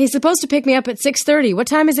 Uh-huh. He's supposed to pick me up at 6:30. What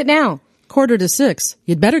time is it now? 5:45.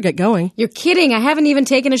 You'd better get going. You're kidding. I haven't even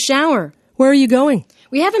taken a shower. Where are you going?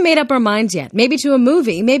 We haven't made up our minds yet. Maybe to a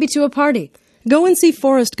movie, maybe to a party. Go and see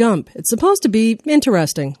Forrest Gump. It's supposed to be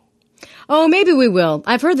interesting. Oh, maybe we will.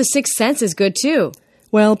 I've heard The Sixth Sense is good too.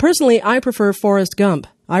 Well, personally, I prefer Forrest Gump.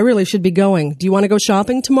 I really should be going. Do you want to go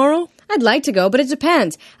shopping tomorrow? I'd like to go, but it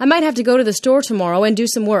depends. I might have to go to the store tomorrow and do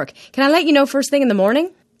some work. Can I let you know first thing in the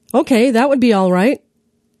morning? Okay, that would be all right.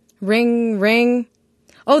 Ring, ring.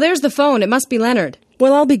 Oh, there's the phone. It must be Leonard.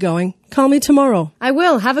 Well, I'll be going. Call me tomorrow. I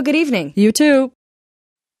will. Have a good evening. You too.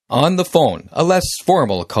 On the phone, a less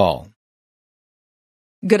formal call.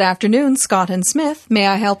 Good afternoon, Scott and Smith. May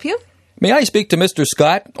I help you? May I speak to Mr.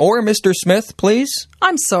 Scott or Mr. Smith, please?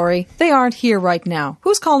 I'm sorry. They aren't here right now.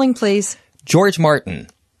 Who's calling, please? George Martin.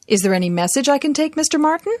 Is there any message I can take, Mr.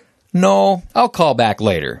 Martin? No, I'll call back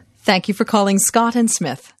later. Thank you for calling Scott and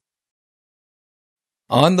Smith.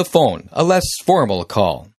 On the phone, a less formal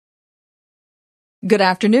call. Good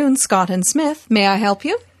afternoon, Scott and Smith. May I help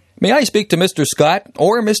you? May I speak to Mr. Scott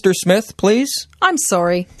or Mr. Smith, please? I'm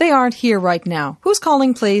sorry. They aren't here right now. Who's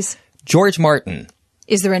calling, please? George Martin.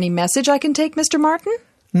 Is there any message I can take, Mr. Martin?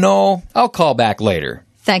 No, I'll call back later.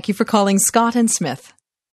 Thank you for calling Scott and Smith.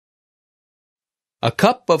 A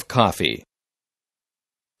cup of coffee.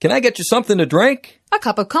 Can I get you something to drink? A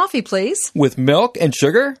cup of coffee, please. With milk and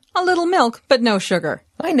sugar? A little milk, but no sugar.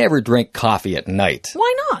 I never drink coffee at night.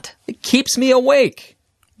 Why not? It keeps me awake.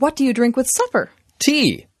 What do you drink with supper?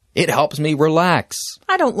 Tea. It helps me relax.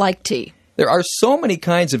 I don't like tea. There are so many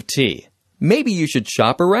kinds of tea. Maybe you should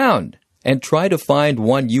shop around and try to find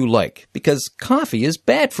one you like, because coffee is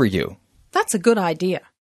bad for you. That's a good idea.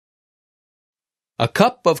 A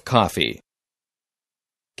cup of coffee.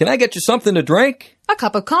 Can I get you something to drink? A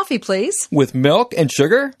cup of coffee, please. With milk and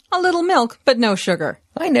sugar? A little milk, but no sugar.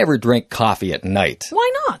 I never drink coffee at night.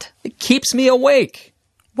 Why not? It keeps me awake.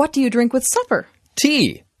 What do you drink with supper?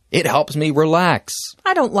 Tea. It helps me relax.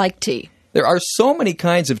 I don't like tea. There are so many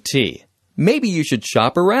kinds of tea. Maybe you should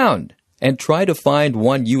shop around and try to find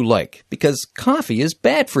one you like, because coffee is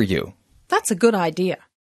bad for you. That's a good idea.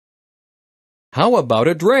 How about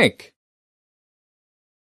a drink?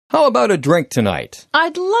 How about a drink tonight?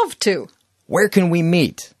 I'd love to. Where can we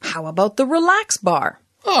meet? How about the Relax Bar?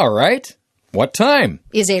 All right. What time?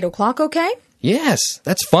 Is 8 o'clock okay? Yes,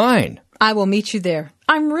 that's fine. I will meet you there.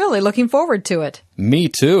 I'm really looking forward to it. Me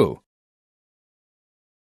too.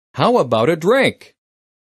 How about a drink?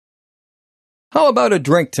 How about a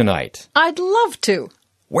drink tonight? I'd love to.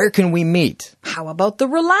 Where can we meet? How about the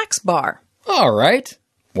Relax Bar? All right.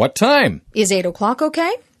 What time? Is 8 o'clock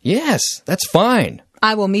okay? Yes, that's fine.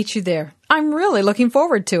 I will meet you there. I'm really looking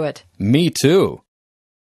forward to it. Me too.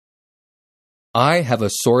 I have a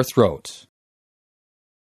sore throat.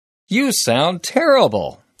 You sound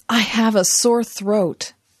terrible. I have a sore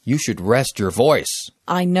throat. You should rest your voice.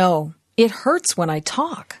 I know. It hurts when I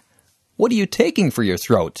talk. What are you taking for your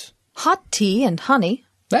throat? Hot tea and honey.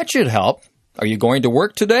 That should help. Are you going to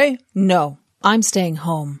work today? No, I'm staying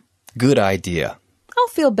home. Good idea. I'll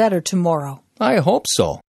feel better tomorrow. I hope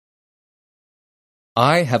so.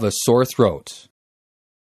 I have a sore throat.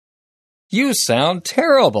 You sound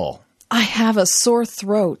terrible. I have a sore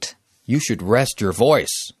throat. You should rest your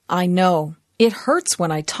voice. I know. It hurts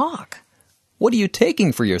when I talk. What are you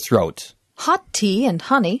taking for your throat? Hot tea and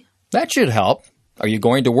honey. That should help. Are you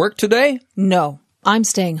going to work today? No, I'm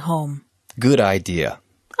staying home. Good idea.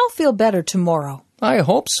 I'll feel better tomorrow. I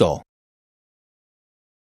hope so.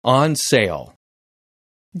 On sale.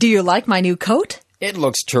 Do you like my new coat? It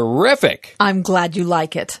looks terrific. I'm glad you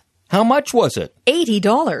like it. How much was it?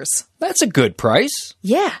 $80. That's a good price.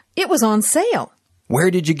 Yeah, it was on sale.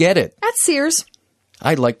 Where did you get it? At Sears.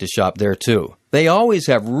 I'd like to shop there too. They always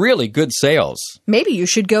have really good sales. Maybe you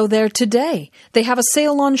should go there today. They have a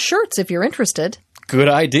sale on shirts if you're interested. Good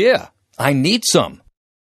idea. I need some.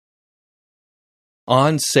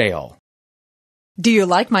 On sale. Do you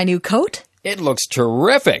like my new coat? It looks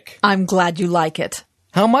terrific. I'm glad you like it.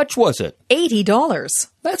 How much was it? $80.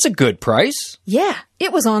 That's a good price. Yeah,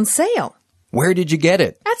 it was on sale. Where did you get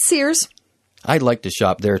it? At Sears. I'd like to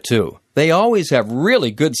shop there too. They always have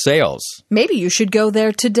really good sales. Maybe you should go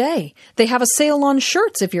there today. They have a sale on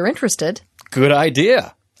shirts if you're interested. Good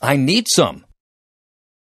idea. I need some.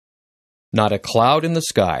 Not a cloud in the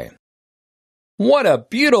sky. What a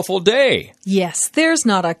beautiful day. Yes, there's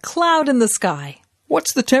not a cloud in the sky.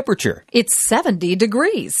 What's the temperature? It's 70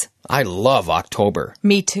 degrees. I love October.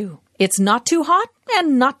 Me too. It's not too hot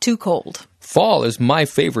and not too cold. Fall is my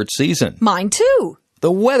favorite season. Mine too.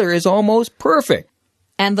 The weather is almost perfect.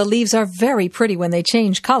 And the leaves are very pretty when they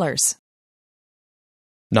change colors.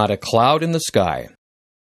 Not a cloud in the sky.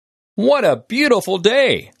 What a beautiful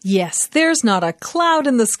day. Yes, there's not a cloud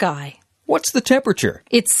in the sky. What's the temperature?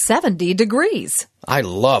 It's 70 degrees. I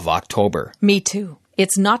love October. Me too.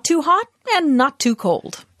 It's not too hot and not too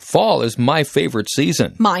cold. Fall is my favorite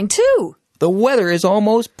season. Mine too. The weather is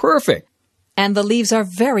almost perfect. And the leaves are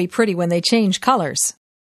very pretty when they change colors.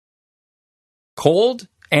 Cold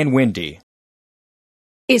and windy.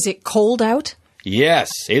 Is it cold out? Yes,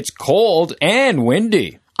 it's cold and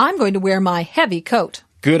windy. I'm going to wear my heavy coat.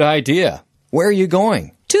 Good idea. Where are you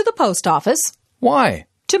going? To the post office. Why?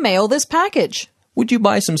 To mail this package. Would you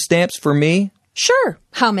buy some stamps for me? Sure.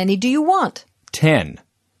 How many do you want? 10.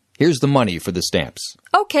 Here's the money for the stamps.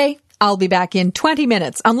 Okay. I'll be back in 20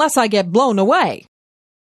 minutes unless I get blown away.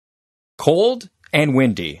 Cold and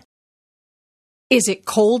windy. Is it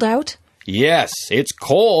cold out? Yes, it's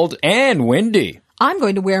cold and windy. I'm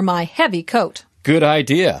going to wear my heavy coat. Good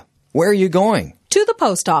idea. Where are you going? To the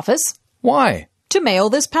post office. Why? To mail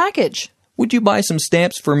this package. Would you buy some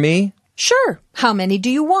stamps for me? Sure. How many do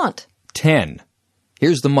you want? 10.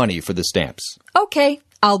 Here's the money for the stamps. Okay.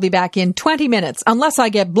 I'll be back in 20 minutes unless I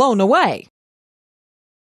get blown away.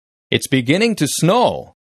 It's beginning to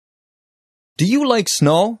snow. Do you like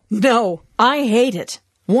snow? No, I hate it.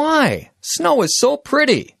 Why? Snow is so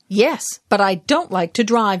pretty. Yes, but I don't like to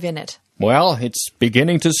drive in it. Well, it's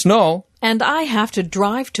beginning to snow. And I have to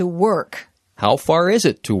drive to work. How far is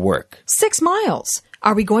it to work? 6 miles.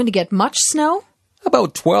 Are we going to get much snow?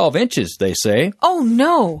 About 12 inches, they say. Oh,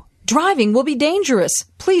 no. Driving will be dangerous.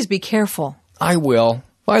 Please be careful. I will.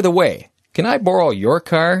 By the way, can I borrow your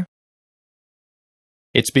car?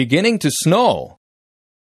 It's beginning to snow.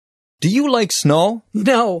 Do you like snow?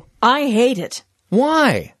 No, I hate it.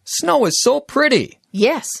 Why? Snow is so pretty.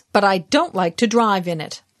 Yes, but I don't like to drive in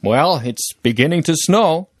it. Well, it's beginning to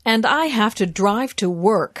snow. And I have to drive to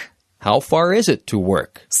work. How far is it to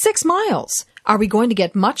work? 6 miles. Are we going to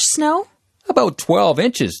get much snow? About 12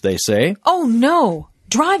 inches, they say. Oh, no.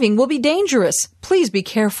 Driving will be dangerous. Please be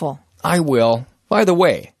careful. I will. By the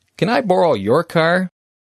way, can I borrow your car?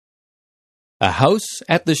 A house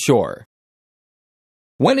at the shore.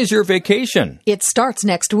 When is your vacation? It starts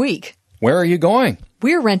next week. Where are you going?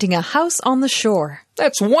 We're renting a house on the shore.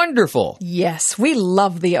 That's wonderful. Yes, we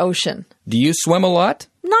love the ocean. Do you swim a lot?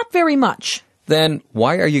 Not very much. Then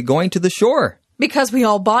why are you going to the shore? Because we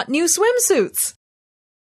all bought new swimsuits.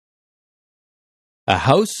 A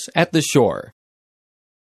house at the shore.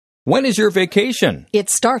 When is your vacation? It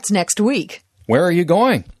starts next week. Where are you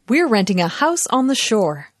going? We're renting a house on the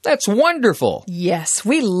shore. That's wonderful. Yes,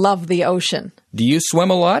 we love the ocean. Do you swim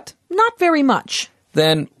a lot? Not very much.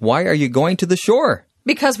 Then why are you going to the shore?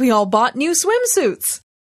 Because we all bought new swimsuits.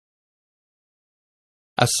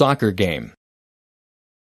 A soccer game.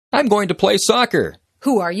 I'm going to play soccer.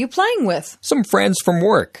 Who are you playing with? Some friends from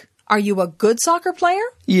work. Are you a good soccer player?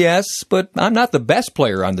 Yes, but I'm not the best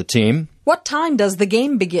player on the team. What time does the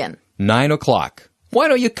game begin? 9 o'clock. Why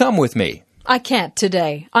don't you come with me? I can't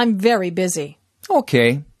today. I'm very busy.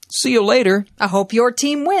 Okay. See you later. I hope your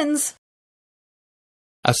team wins.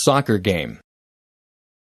 A soccer game.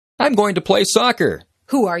 I'm going to play soccer.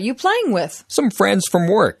 Who are you playing with? Some friends from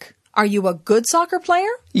work. Are you a good soccer player?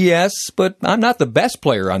 Yes, but I'm not the best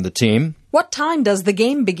player on the team. What time does the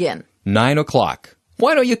game begin? 9 o'clock.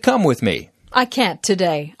 Why don't you come with me? I can't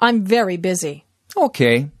today. I'm very busy.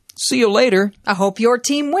 Okay. See you later. I hope your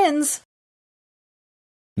team wins.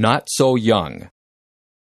 Not so young.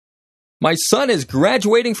 My son is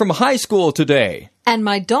graduating from high school today. And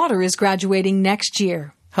my daughter is graduating next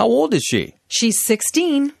year. How old is she? She's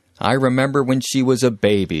 16. I remember when she was a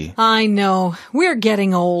baby. I know. We're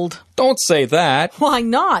getting old. Don't say that. Why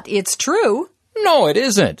not? It's true. No, it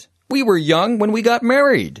isn't. We were young when we got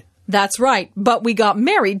married. That's right, but we got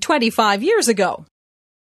married 25 years ago.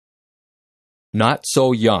 Not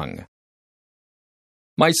so young.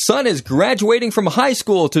 My son is graduating from high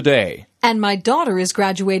school today. And my daughter is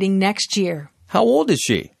graduating next year. How old is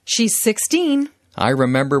she? She's 16. I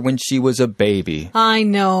remember when she was a baby. I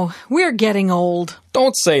know. We're getting old.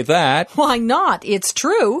 Don't say that. Why not? It's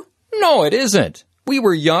true. No, it isn't. We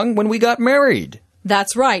were young when we got married.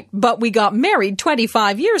 That's right, but we got married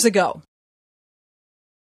 25 years ago.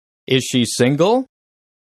 Is she single?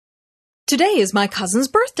 Today is my cousin's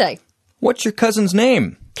birthday. What's your cousin's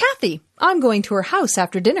name? Kathy. I'm going to her house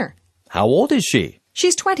after dinner. How old is she?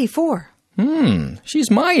 She's 24.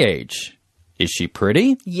 She's my age. Is she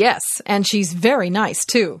pretty? Yes, and she's very nice,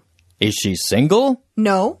 too. Is she single?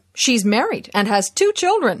 No, she's married and has 2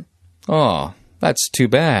 children. Oh, that's too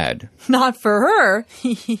bad. Not for her.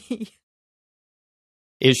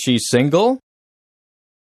 Is she single?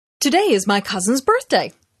 Today is my cousin's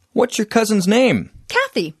birthday. What's your cousin's name?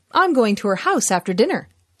 Kathy. I'm going to her house after dinner.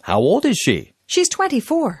 How old is she? She's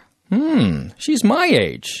 24. She's my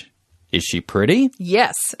age. Is she pretty?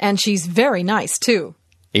 Yes, and she's very nice, too.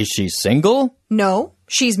 Is she single? No,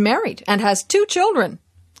 she's married and has 2 children.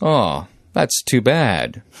 Oh, that's too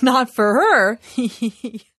bad. Not for her.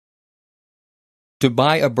 To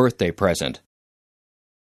buy a birthday present.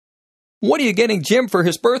 What are you getting Jim for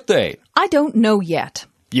his birthday? I don't know yet.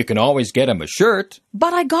 You can always get him a shirt.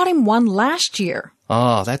 But I got him one last year.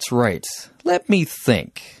 Oh, that's right. Let me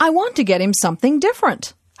think. I want to get him something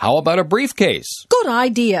different. How about a briefcase? Good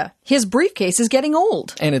idea. His briefcase is getting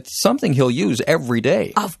old. And it's something he'll use every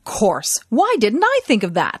day. Of course. Why didn't I think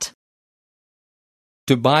of that?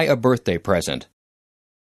 To buy a birthday present.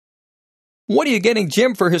 What are you getting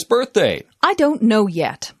Jim for his birthday? I don't know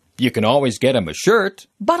yet. You can always get him a shirt.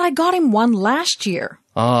 But I got him one last year.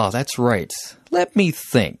 Oh, that's right. Let me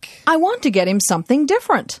think. I want to get him something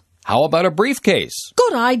different. How about a briefcase?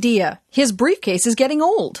 Good idea. His briefcase is getting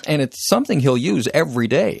old. And it's something he'll use every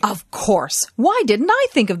day. Of course. Why didn't I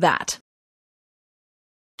think of that?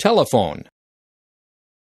 Telephone.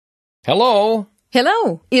 Hello?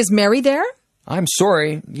 Hello. Is Mary there? I'm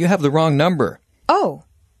sorry, you have the wrong number. Oh,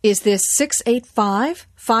 is this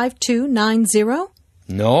 685-5290?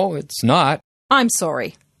 No, it's not. I'm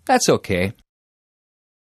sorry. That's okay.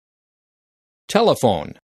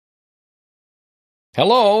 Telephone.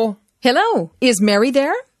 Hello? Hello. Is Mary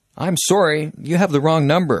there? I'm sorry, you have the wrong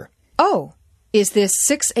number. Oh, is this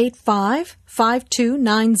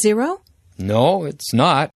 685-5290? No, it's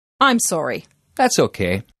not. I'm sorry. That's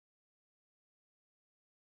okay.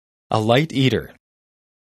 A light eater.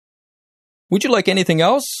 Would you like anything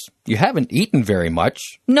else? You haven't eaten very much.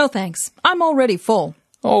 No, thanks. I'm already full.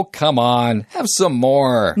 Oh, come on. Have some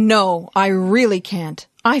more. No, I really can't.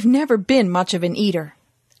 I've never been much of an eater.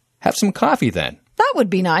 Have some coffee then. That would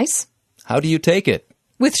be nice. How do you take it?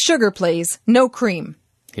 With sugar, please. No cream.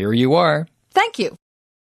 Here you are. Thank you.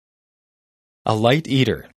 A light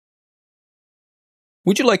eater.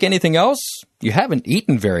 Would you like anything else? You haven't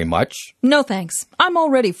eaten very much. No, thanks. I'm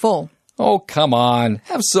already full. Oh, come on.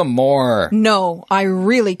 Have some more. No, I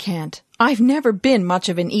really can't. I've never been much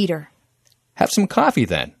of an eater. Have some coffee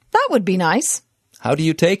then. That would be nice. How do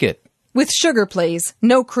you take it? With sugar, please.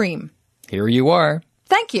 No cream. Here you are.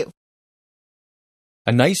 Thank you.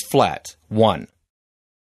 A nice flat. 1.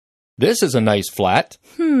 This is a nice flat.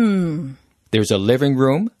 There's a living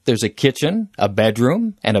room, there's a kitchen, a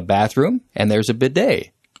bedroom, and a bathroom, and there's a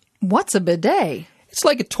bidet. What's a bidet? It's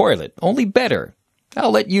like a toilet, only better.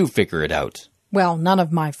 I'll let you figure it out. Well, none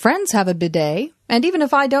of my friends have a bidet, and even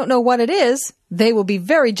if I don't know what it is, they will be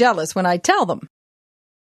very jealous when I tell them.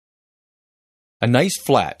 A nice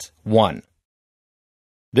flat. 1.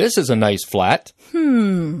 This is a nice flat.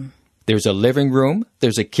 There's a living room,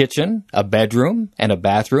 there's a kitchen, a bedroom, and a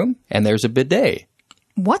bathroom, and there's a bidet.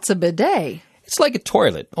 What's a bidet? It's like a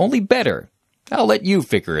toilet, only better. I'll let you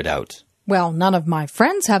figure it out. Well, none of my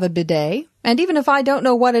friends have a bidet, and even if I don't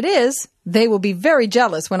know what it is, they will be very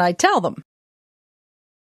jealous when I tell them.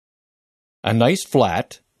 A nice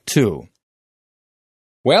flat. 2.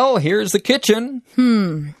 Well, here's the kitchen.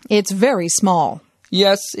 It's very small.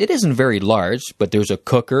 Yes, it isn't very large, but there's a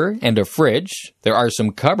cooker and a fridge. There are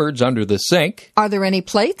some cupboards under the sink. Are there any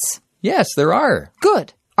plates? Yes, there are.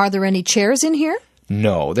 Good. Are there any chairs in here?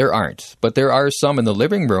 No, there aren't, but there are some in the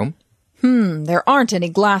living room. There aren't any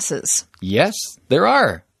glasses. Yes, there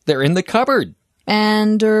are. They're in the cupboard.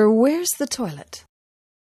 And where's the toilet?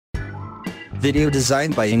 Video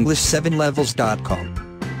designed by English7levels.com.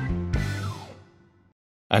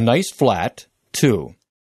 A nice flat, 2.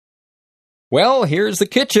 Well, here's the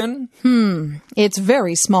kitchen. It's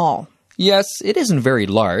very small. Yes, it isn't very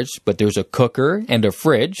large, but there's a cooker and a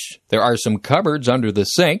fridge. There are some cupboards under the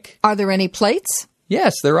sink. Are there any plates?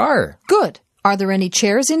 Yes, there are. Good. Are there any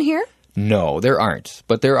chairs in here? No, there aren't,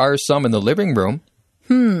 but there are some in the living room.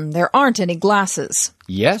 There aren't any glasses.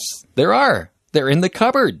 Yes, there are. They're in the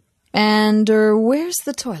cupboard. And where's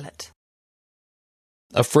the toilet?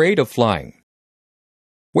 Afraid of flying.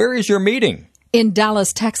 Where is your meeting? In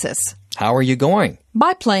Dallas, Texas. How are you going?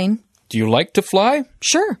 By plane. Do you like to fly?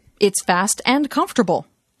 Sure. It's fast and comfortable.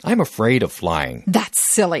 I'm afraid of flying.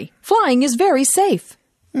 That's silly. Flying is very safe.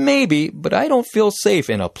 Maybe, but I don't feel safe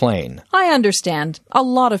in a plane. I understand. A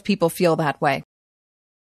lot of people feel that way.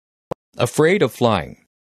 Afraid of flying.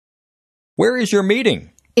 Where is your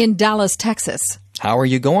meeting? In Dallas, Texas. How are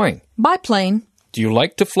you going? By plane. Do you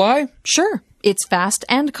like to fly? Sure. It's fast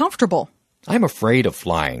and comfortable. I'm afraid of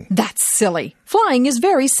flying. That's silly. Flying is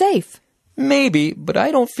very safe. Maybe, but I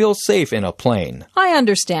don't feel safe in a plane. I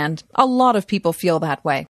understand. A lot of people feel that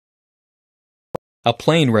way. A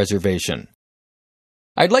plane reservation.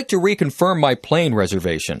 I'd like to reconfirm my plane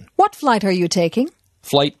reservation. What flight are you taking?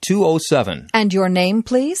 Flight 207. And your name,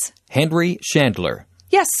 please? Henry Chandler.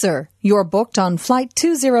 Yes, sir. You're booked on Flight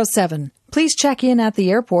 207. Please check in at the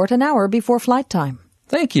airport an hour before flight time.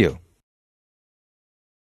 Thank you.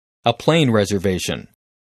 A plane reservation.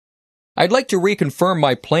 I'd like to reconfirm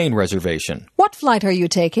my plane reservation. What flight are you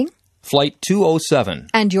taking? Flight 207.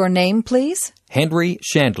 And your name, please? Henry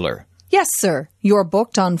Chandler. Yes, sir. You're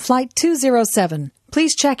booked on Flight 207.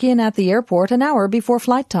 Please check in at the airport an hour before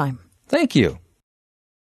flight time. Thank you.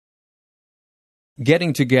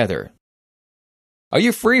 Getting together. Are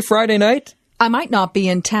you free Friday night? I might not be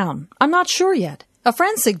in town. I'm not sure yet. A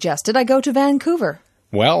friend suggested I go to Vancouver.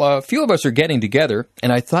 Well, a few of us are getting together,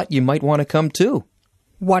 and I thought you might want to come too.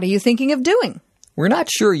 What are you thinking of doing? We're not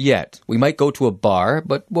sure yet. We might go to a bar,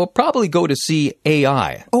 but we'll probably go to see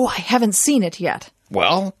AI. Oh, I haven't seen it yet.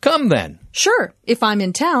 Well, come then. Sure. If I'm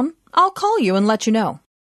in town, I'll call you and let you know.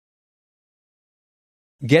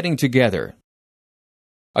 Getting together.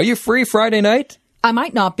 Are you free Friday night? I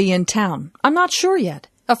might not be in town. I'm not sure yet.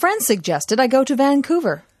 A friend suggested I go to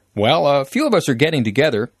Vancouver. Well, a few of us are getting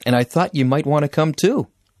together, and I thought you might want to come too.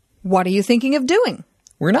 What are you thinking of doing?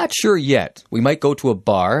 We're not sure yet. We might go to a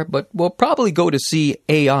bar, but we'll probably go to see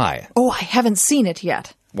AI. Oh, I haven't seen it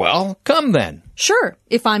yet. Well, come then. Sure.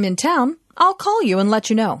 If I'm in town, I'll call you and let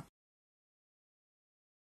you know.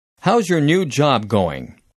 How's your new job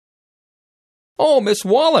going? Oh, Miss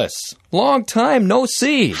Wallace. Long time no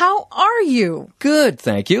see. How are you? Good,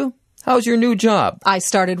 thank you. How's your new job? I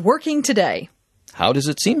started working today. How does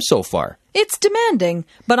it seem so far? It's demanding,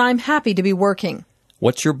 but I'm happy to be working.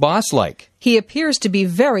 What's your boss like? He appears to be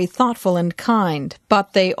very thoughtful and kind,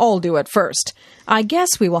 but they all do at first. I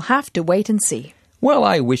guess we will have to wait and see. Well,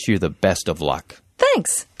 I wish you the best of luck.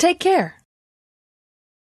 Thanks. Take care.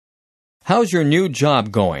 How's your new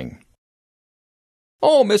job going?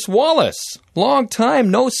 Oh, Miss Wallace. Long time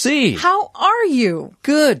no see. How are you?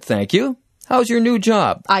 Good, thank you. How's your new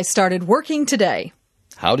job? I started working today.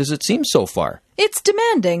 How does it seem so far? It's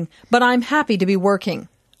demanding, but I'm happy to be working.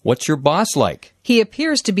 What's your boss like? He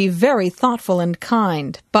appears to be very thoughtful and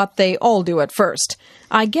kind, but they all do at first.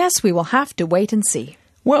 I guess we will have to wait and see.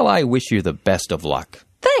 Well, I wish you the best of luck.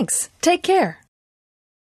 Thanks. Take care.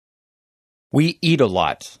 We eat a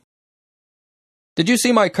lot. Did you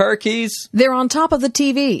see my car keys? They're on top of the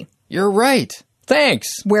TV. You're right. Thanks.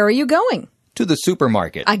 Where are you going? To the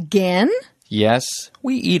supermarket. Again? Yes,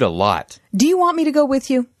 we eat a lot. Do you want me to go with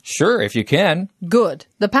you? Sure, if you can. Good.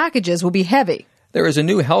 The packages will be heavy. There is a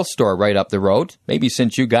new health store right up the road. Maybe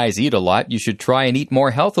since you guys eat a lot, you should try and eat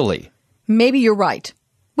more healthily. Maybe you're right.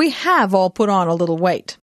 We have all put on a little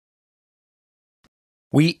weight.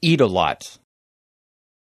 We eat a lot.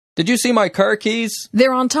 Did you see my car keys?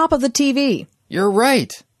 They're on top of the TV. You're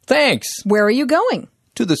right. Thanks. Where are you going?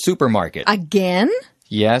 To the supermarket. Again?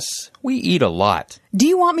 Yes, we eat a lot. Do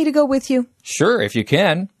you want me to go with you? Sure, if you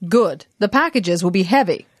can. Good. The packages will be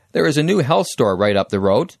heavy. There is a new health store right up the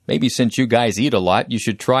road. Maybe since you guys eat a lot, you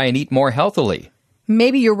should try and eat more healthily.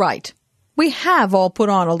 Maybe you're right. We have all put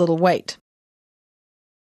on a little weight.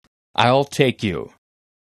 I'll take you.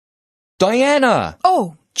 Diana!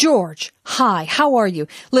 Oh, George. Hi, how are you?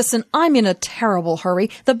 Listen, I'm in a terrible hurry.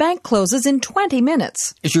 The bank closes in 20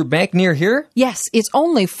 minutes. Is your bank near here? Yes, it's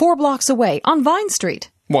only 4 blocks away on Vine Street.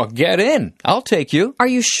 Well, get in. I'll take you. Are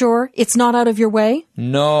you sure it's not out of your way?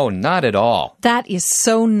 No, not at all. That is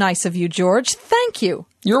so nice of you, George. Thank you.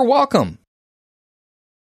 You're welcome.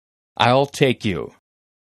 I'll take you.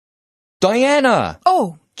 Diana!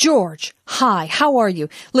 Oh, George. Hi, how are you?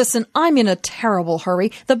 Listen, I'm in a terrible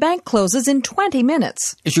hurry. The bank closes in 20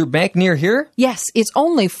 minutes. Is your bank near here? Yes, it's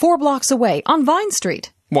only 4 blocks away on Vine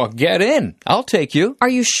Street. Well, get in. I'll take you. Are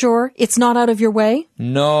you sure it's not out of your way?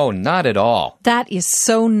 No, not at all. That is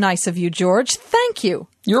so nice of you, George. Thank you.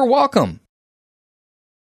 You're welcome.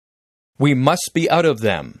 We must be out of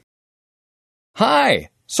them. Hi.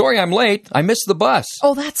 Sorry I'm late. I missed the bus.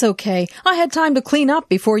 Oh, that's okay. I had time to clean up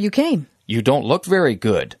before you came. You don't look very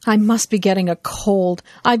good. I must be getting a cold.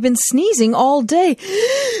 I've been sneezing all day.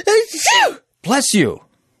 Bless you.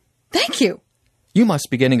 Thank you. You must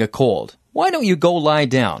be getting a cold. Why don't you go lie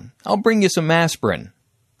down? I'll bring you some aspirin.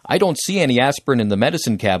 I don't see any aspirin in the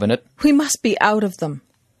medicine cabinet. We must be out of them.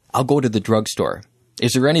 I'll go to the drugstore.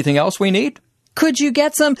 Is there anything else we need? Could you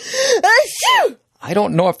get some... I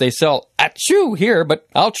don't know if they sell achoo here, but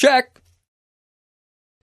I'll check.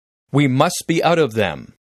 We must be out of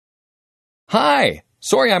them. Hi.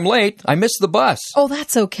 Sorry I'm late. I missed the bus. Oh,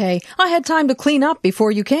 that's okay. I had time to clean up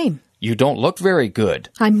before you came. You don't look very good.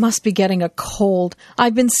 I must be getting a cold.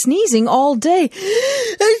 I've been sneezing all day.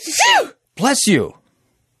 Bless you.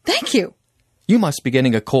 Thank you. You must be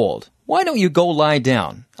getting a cold. Why don't you go lie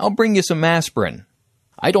down? I'll bring you some aspirin.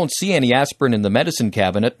 I don't see any aspirin in the medicine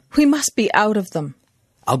cabinet. We must be out of them.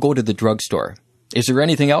 I'll go to the drugstore. Is there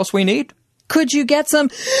anything else we need? Could you get some...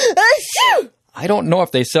 I don't know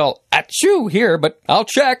if they sell achoo here, but I'll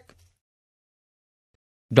check.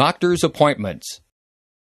 Doctor's appointments.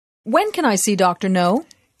 When can I see Dr. No?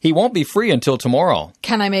 He won't be free until tomorrow.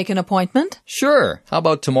 Can I make an appointment? Sure. How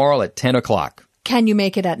about tomorrow at 10 o'clock? Can you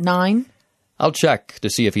make it at 9? I'll check to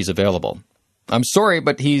see if he's available. I'm sorry,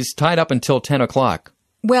 but he's tied up until 10 o'clock.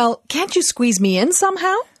 Well, can't you squeeze me in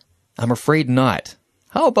somehow? I'm afraid not.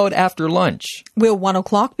 How about after lunch? Will 1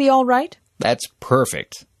 o'clock be all right? That's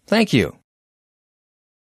perfect. Thank you.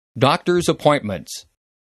 Doctor's appointments.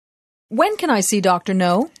 When can I see Dr.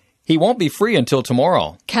 No? He won't be free until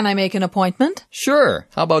tomorrow. Can I make an appointment? Sure.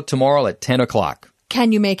 How about tomorrow at 10 o'clock?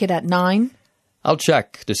 Can you make it at 9? I'll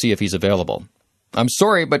check to see if he's available. I'm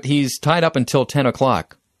sorry, but he's tied up until 10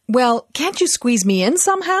 o'clock. Well, can't you squeeze me in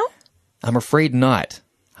somehow? I'm afraid not.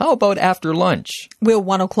 How about after lunch? Will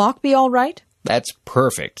 1 o'clock be all right? That's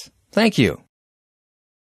perfect. Thank you.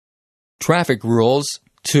 Traffic rules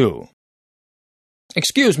 2.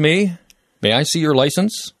 Excuse me. May I see your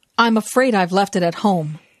license? I'm afraid I've left it at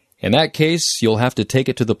home. In that case, you'll have to take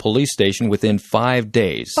it to the police station within 5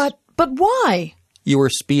 days. But why? You were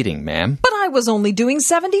speeding, ma'am. But I was only doing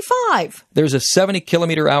 75. There's a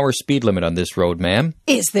 70-kilometer-hour speed limit on this road, ma'am.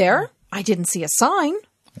 Is there? I didn't see a sign.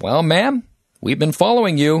 Well, ma'am, we've been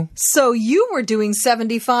following you. So you were doing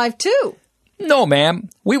 75 too? No, ma'am.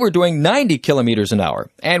 We were doing 90 kilometers an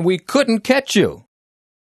hour, and we couldn't catch you.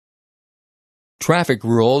 Traffic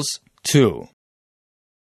rules 2.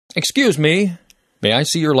 Excuse me. May I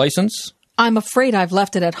see your license? I'm afraid I've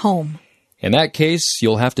left it at home. In that case,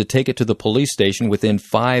 you'll have to take it to the police station within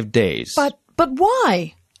 5 days. But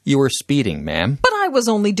why? You were speeding, ma'am. But I was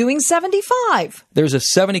only doing 75. There's a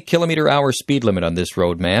 70-kilometer-hour speed limit on this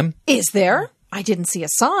road, ma'am. Is there? I didn't see a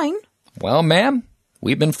sign. Well, ma'am,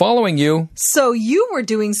 we've been following you. So you were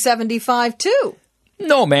doing 75 too?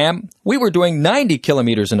 No, ma'am. We were doing 90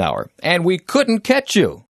 kilometers an hour, and we couldn't catch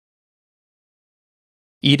you.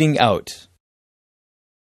 Eating out.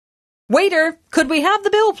 Waiter, could we have the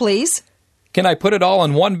bill, please? Can I put it all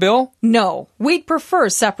on one bill? No, we'd prefer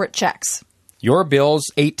separate checks. Your bill's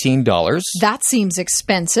 $18. That seems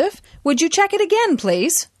expensive. Would you check it again,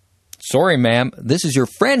 please? Sorry, ma'am. This is your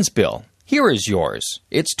friend's bill. Here is yours.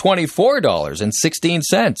 It's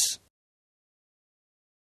 $24.16.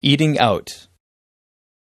 Eating out.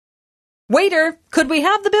 Waiter, could we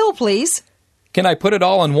have the bill, please? Can I put it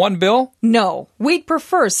all on one bill? No, we'd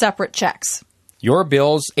prefer separate checks. Your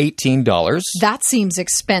bill's $18. That seems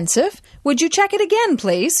expensive. Would you check it again,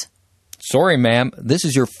 please? Sorry, ma'am. This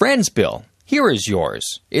is your friend's bill. Here is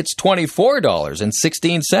yours. It's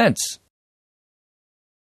 $24.16.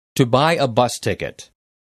 To buy a bus ticket.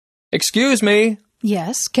 Excuse me.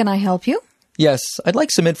 Yes, can I help you? Yes, I'd like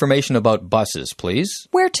some information about buses, please.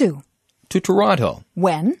 Where to? To Toronto.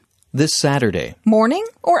 When? This Saturday. Morning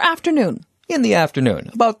or afternoon? In the afternoon,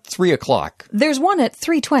 about 3 o'clock. There's one at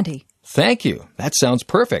 3:20. Thank you. That sounds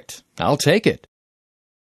perfect. I'll take it.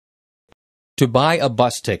 To buy a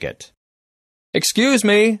bus ticket. Excuse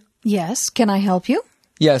me. Yes, can I help you?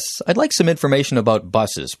 Yes, I'd like some information about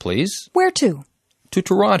buses, please. Where to? To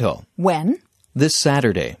Toronto. When? This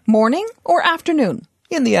Saturday. Morning or afternoon?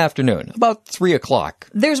 In the afternoon, about 3 o'clock.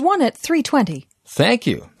 There's one at 3:20. Thank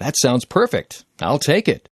you. That sounds perfect. I'll take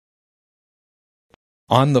it.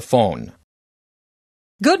 On the phone.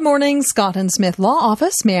 Good morning, Scott and Smith Law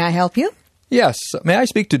Office. May I help you? Yes, may I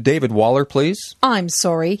speak to David Waller, please? I'm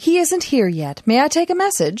sorry, he isn't here yet. May I take a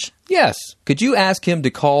message? Yes. Could you ask him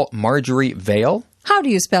to call Marjorie Vale? How do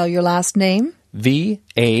you spell your last name?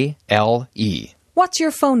 V-A-L-E. What's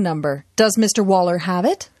your phone number? Does Mr. Waller have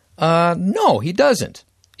it? No, he doesn't.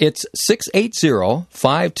 It's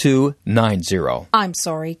 680-5290. I'm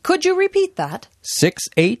sorry, could you repeat that?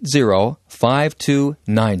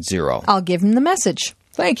 680-5290. I'll give him the message.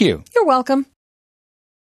 Thank you. You're welcome.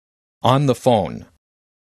 On the phone.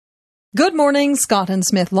 Good morning, Scott and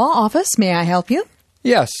Smith Law Office. May I help you?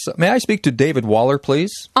 Yes, may I speak to David Waller,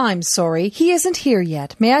 please? I'm sorry, he isn't here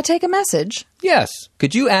yet. May I take a message? Yes.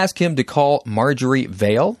 Could you ask him to call Marjorie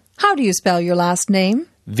Vale? How do you spell your last name?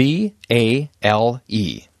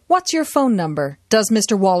 V-A-L-E. What's your phone number? Does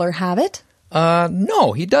Mr. Waller have it?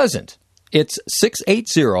 No, he doesn't. It's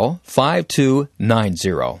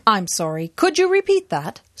 680-5290. I'm sorry, could you repeat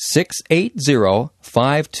that?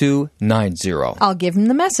 680-5290. I'll give him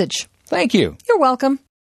the message. Thank you. You're welcome.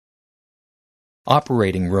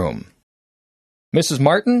 Operating room. Mrs.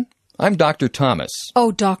 Martin, I'm Dr. Thomas.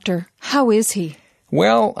 Oh, doctor, how is he?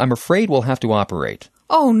 Well, I'm afraid we'll have to operate.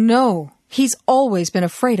 Oh, no. He's always been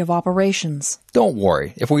afraid of operations. Don't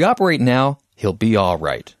worry. If we operate now, he'll be all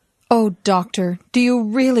right. Oh, doctor, do you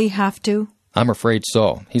really have to? I'm afraid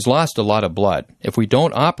so. He's lost a lot of blood. If we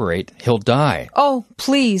don't operate, he'll die. Oh,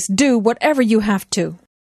 please do whatever you have to.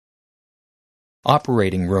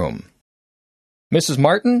 Operating room. Mrs.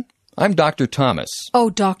 Martin, I'm Dr. Thomas. Oh,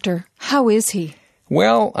 doctor, how is he?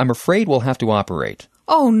 Well, I'm afraid we'll have to operate.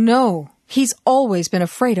 Oh, no. He's always been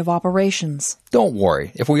afraid of operations. Don't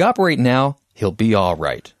worry. If we operate now, he'll be all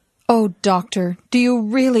right. Oh, doctor, do you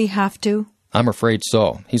really have to? I'm afraid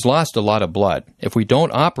so. He's lost a lot of blood. If we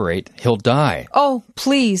don't operate, he'll die. Oh,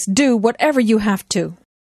 please do whatever you have to.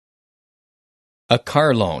 A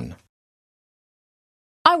car loan.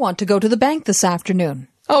 I want to go to the bank this afternoon.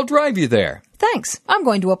 I'll drive you there. Thanks. I'm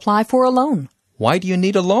going to apply for a loan. Why do you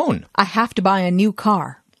need a loan? I have to buy a new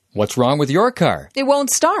car. What's wrong with your car? It won't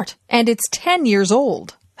start, and it's 10 years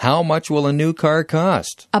old. How much will a new car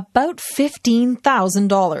cost? About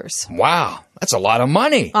 $15,000. Wow, that's a lot of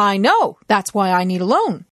money. I know. That's why I need a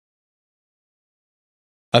loan.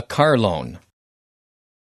 A car loan.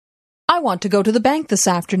 I want to go to the bank this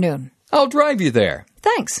afternoon. I'll drive you there.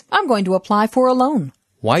 Thanks. I'm going to apply for a loan.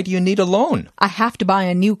 Why do you need a loan? I have to buy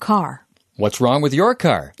a new car. What's wrong with your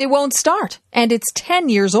car? It won't start, and it's 10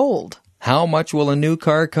 years old. How much will a new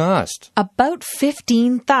car cost? About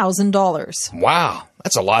 $15,000. Wow,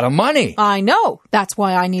 that's a lot of money. I know. That's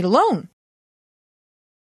why I need a loan.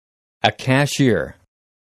 A cashier.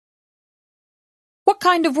 What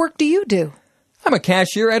kind of work do you do? I'm a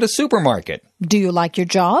cashier at a supermarket. Do you like your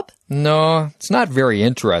job? No, it's not very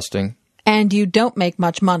interesting. And you don't make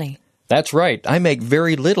much money. That's right, I make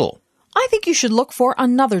very little. I think you should look for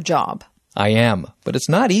another job. I am, but it's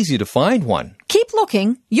not easy to find one. Keep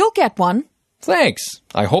looking. You'll get one. Thanks.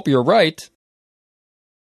 I hope you're right.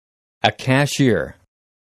 A cashier.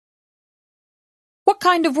 What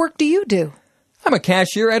kind of work do you do? I'm a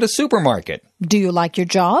cashier at a supermarket. Do you like your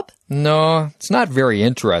job? No, it's not very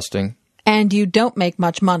interesting. And you don't make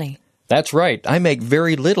much money. That's right, I make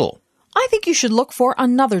very little. I think you should look for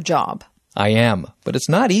another job. I am, but it's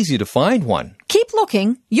not easy to find one. Keep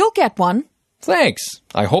looking. You'll get one. Thanks.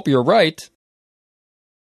 I hope you're right.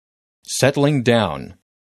 Settling down.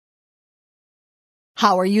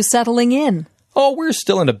 How are you settling in? Oh, we're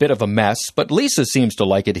still in a bit of a mess, but Lisa seems to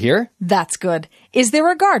like it here. That's good. Is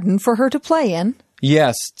there a garden for her to play in?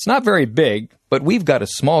 Yes, it's not very big, but we've got a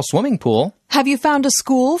small swimming pool. Have you found a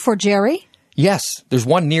school for Jerry? Yes, there's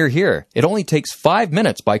one near here. It only takes 5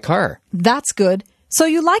 minutes by car. That's good. So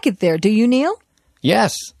you like it there, do you, Neil?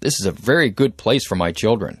 Yes, this is a very good place for my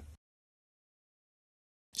children.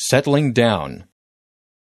 Settling down.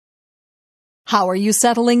 How are you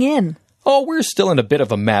settling in? Oh, we're still in a bit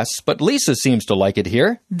of a mess, but Lisa seems to like it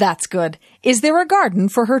here. That's good. Is there a garden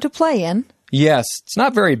for her to play in? Yes, it's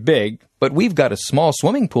not very big, but we've got a small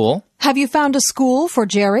swimming pool. Have you found a school for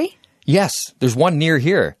Jerry? Yes, there's one near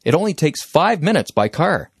here. It only takes 5 minutes by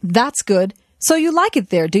car. That's good. So you like it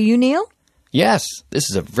there, do you, Neil? Yes, this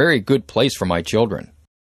is a very good place for my children.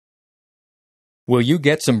 Will you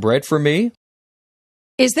get some bread for me?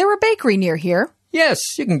 Is there a bakery near here? Yes,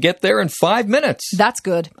 you can get there in 5 minutes. That's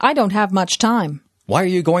good. I don't have much time. Why are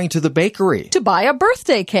you going to the bakery? To buy a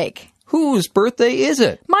birthday cake. Whose birthday is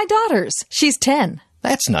it? My daughter's. She's 10.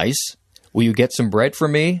 That's nice. Will you get some bread for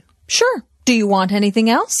me? Sure. Do you want anything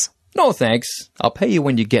else? No, thanks. I'll pay you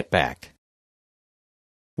when you get back.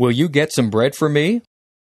 Will you get some bread for me?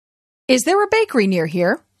 Is there a bakery near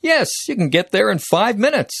here? Yes, you can get there in 5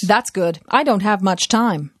 minutes. That's good. I don't have much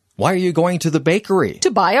time. Why are you going to the bakery?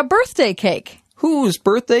 To buy a birthday cake. Whose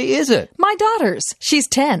birthday is it? My daughter's. She's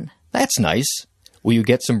 10. That's nice. Will you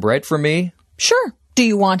get some bread for me? Sure. Do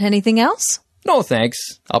you want anything else? No, thanks.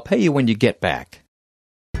 I'll pay you when you get back.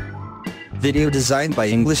 Video designed by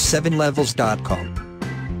English7levels.com.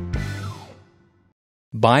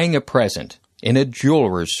 Buying a present in a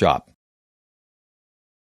jeweler's shop.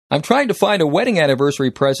 I'm trying to find a wedding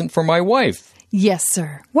anniversary present for my wife. Yes,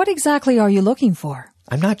 sir. What exactly are you looking for?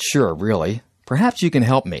 I'm not sure, really. Perhaps you can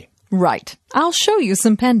help me. Right. I'll show you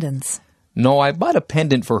some pendants. No, I bought a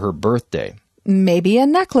pendant for her birthday. Maybe a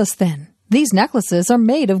necklace, then. These necklaces are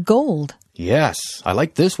made of gold. Yes, I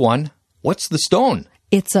like this one. What's the stone?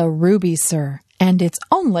 It's a ruby, sir, and it's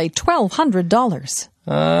only $1,200.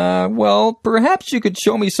 Well, perhaps you could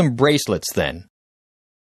show me some bracelets then.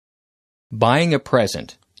 Buying a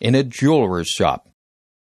present in a jeweler's shop.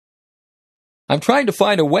 I'm trying to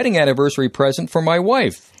find a wedding anniversary present for my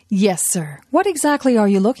wife. Yes, sir. What exactly are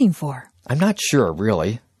you looking for? I'm not sure,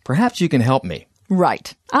 really. Perhaps you can help me.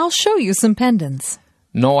 Right. I'll show you some pendants.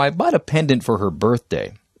 No, I bought a pendant for her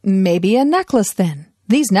birthday. Maybe a necklace, then.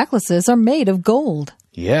 These necklaces are made of gold.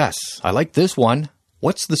 Yes, I like this one.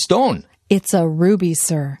 What's the stone? It's a ruby,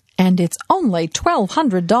 sir, and it's only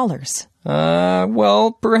 $1,200.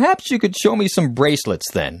 Well, perhaps you could show me some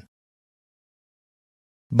bracelets then.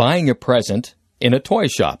 Buying a present in a toy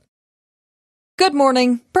shop. Good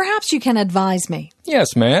morning. Perhaps you can advise me.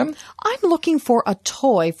 Yes, ma'am. I'm looking for a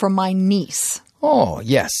toy for my niece. Oh,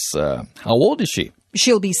 yes. How old is she?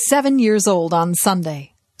 She'll be 7 years old on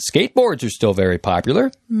Sunday. Skateboards are still very popular.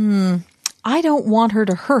 I don't want her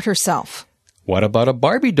to hurt herself. What about a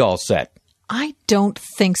Barbie doll set? I don't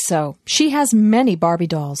think so. She has many Barbie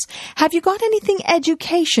dolls. Have you got anything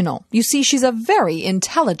educational? You see, she's a very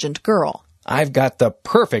intelligent girl. I've got the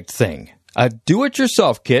perfect thing. A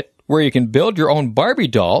do-it-yourself kit where you can build your own Barbie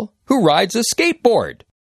doll who rides a skateboard.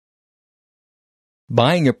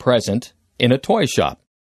 Buying a present in a toy shop.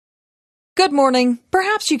 Good morning.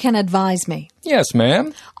 Perhaps you can advise me. Yes,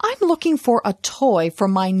 ma'am. I'm looking for a toy for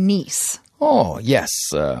my niece. Oh, yes.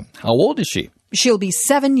 How old is she? She'll be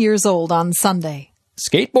 7 years old on Sunday.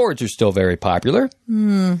 Skateboards are still very popular.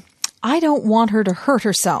 I don't want her to hurt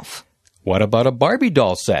herself. What about a Barbie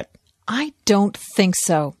doll set? I don't think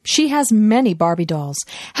so. She has many Barbie dolls.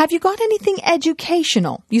 Have you got anything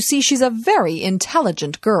educational? You see, she's a very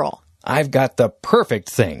intelligent girl. I've got the perfect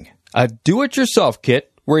thing. A do-it-yourself kit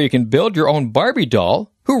where you can build your own Barbie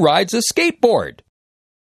doll who rides a skateboard.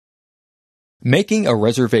 Making a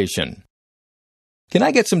reservation. Can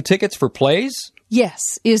I get some tickets for plays? Yes.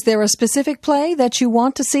 Is there a specific play that you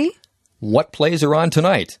want to see? What plays are on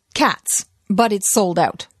tonight? Cats. But it's sold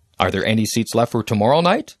out. Are there any seats left for tomorrow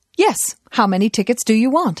night? Yes. How many tickets do you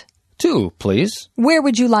want? 2, please. Where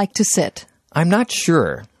would you like to sit? I'm not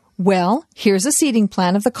sure. Well, here's a seating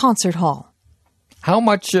plan of the concert hall. How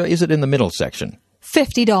much is it in the middle section?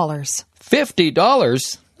 $50.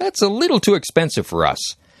 $50? That's a little too expensive for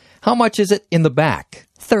us. How much is it in the back?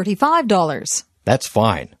 $35. That's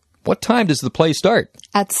fine. What time does the play start?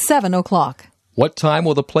 At 7 o'clock. What time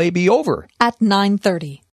will the play be over? At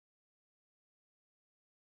 9:30.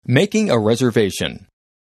 Making a reservation.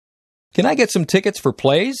 Can I get some tickets for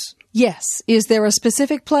plays? Yes. Is there a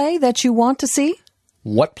specific play that you want to see?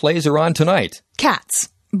 What plays are on tonight? Cats.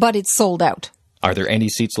 But it's sold out. Are there any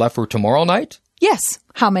seats left for tomorrow night? Yes.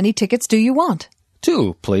 How many tickets do you want?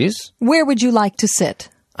 2, please. Where would you like to sit?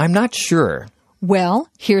 I'm not sure. Well,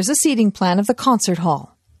 here's a seating plan of the concert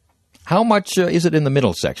hall. How much is it in the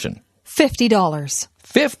middle section? $50.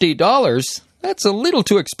 $50? That's a little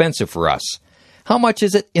too expensive for us. How much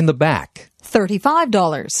is it in the back?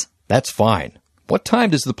 $35. That's fine. What time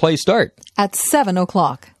does the play start? At 7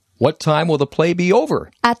 o'clock. What time will the play be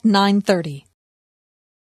over? At 9:30.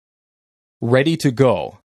 Ready to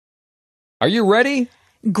go. Are you ready?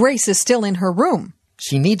 Grace is still in her room.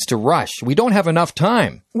 She needs to rush. We don't have enough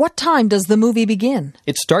time. What time does the movie begin?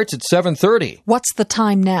 It starts at 7:30. What's the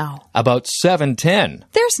time now? About 7:10.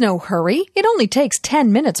 There's no hurry. It only takes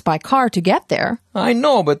 10 minutes by car to get there. I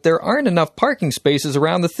know, but there aren't enough parking spaces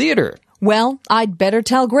around the theater. Well, I'd better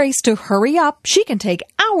tell Grace to hurry up. She can take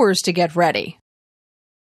hours to get ready.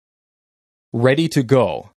 Ready to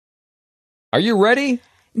go. Are you ready?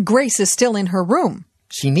 Grace is still in her room.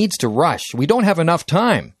 She needs to rush. We don't have enough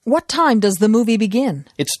time. What time does the movie begin?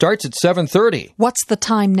 It starts at 7:30. What's the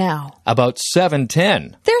time now? About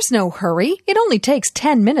 7:10. There's no hurry. It only takes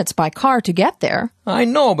 10 minutes by car to get there. I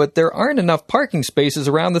know, but there aren't enough parking spaces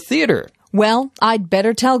around the theater. Well, I'd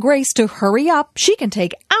better tell Grace to hurry up. She can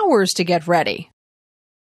take hours to get ready.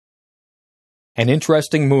 An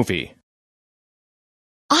interesting movie.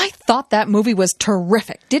 I thought that movie was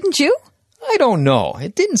terrific, didn't you? I don't know.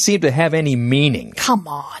 It didn't seem to have any meaning. Come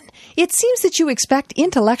on. It seems that you expect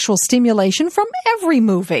intellectual stimulation from every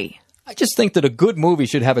movie. I just think that a good movie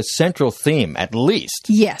should have a central theme, at least.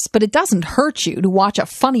 Yes, but it doesn't hurt you to watch a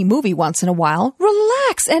funny movie once in a while.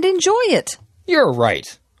 Relax and enjoy it. You're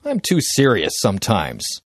right. I'm too serious sometimes.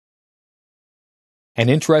 An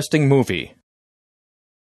interesting movie.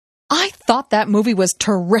 I thought that movie was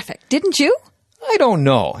terrific, didn't you? I don't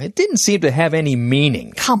know. It didn't seem to have any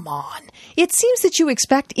meaning. Come on. It seems that you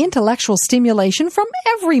expect intellectual stimulation from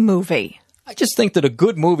every movie. I just think that a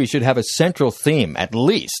good movie should have a central theme, at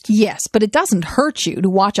least. Yes, but it doesn't hurt you to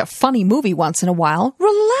watch a funny movie once in a while.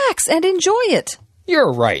 Relax and enjoy it.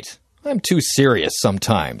 You're right. I'm too serious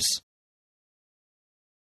sometimes.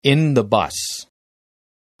 In the bus.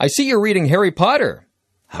 I see you're reading Harry Potter.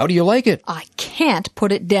 How do you like it? I can't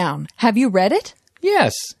put it down. Have you read it?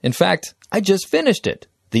 Yes. In fact, I just finished it.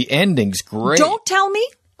 The ending's great. Don't tell me.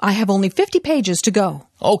 I have only 50 pages to go.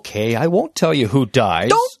 Okay, I won't tell you who dies.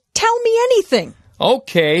 Don't tell me anything.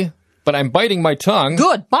 Okay, but I'm biting my tongue.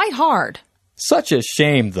 Good, bite hard. Such a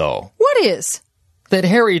shame, though. What is? That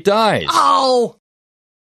Harry dies. Oh!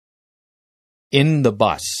 In the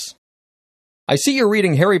bus. I see you're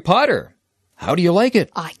reading Harry Potter. How do you like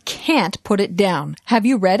it? I can't put it down. Have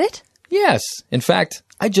you read it? Yes. In fact,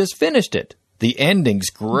 I just finished it. The ending's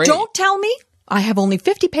great. Don't tell me. I have only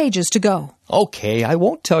 50 pages to go. Okay, I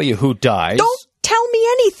won't tell you who dies. Don't tell me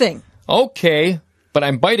anything. Okay, but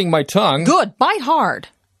I'm biting my tongue. Good, bite hard.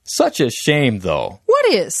 Such a shame, though. What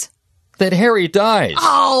is? That Harry dies.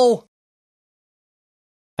 Oh!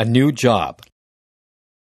 A new job.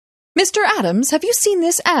 Mr. Adams, have you seen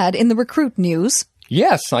this ad in the Recruit News?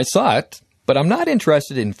 Yes, I saw it, but I'm not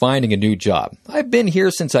interested in finding a new job. I've been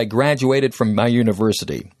here since I graduated from my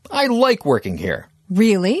university. I like working here.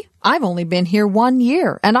 Really? I've only been here 1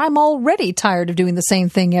 year, and I'm already tired of doing the same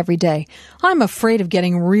thing every day. I'm afraid of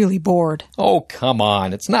getting really bored. Oh, come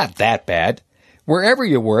on. It's not that bad. Wherever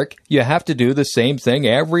you work, you have to do the same thing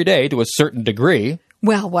every day to a certain degree.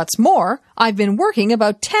 Well, what's more, I've been working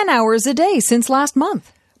about 10 hours a day since last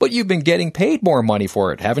month. But you've been getting paid more money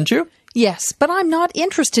for it, haven't you? Yes, but I'm not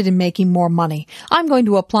interested in making more money. I'm going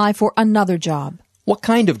to apply for another job. What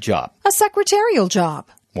kind of job? A secretarial job.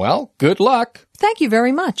 Well, good luck. Thank you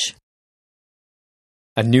very much.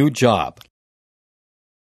 A new job.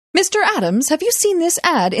 Mr. Adams, have you seen this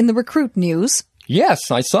ad in the Recruit News? Yes,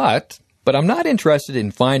 I saw it, but I'm not interested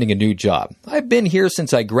in finding a new job. I've been here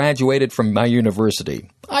since I graduated from my university.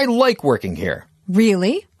 I like working here.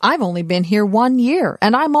 Really? I've only been here 1 year,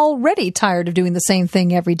 and I'm already tired of doing the same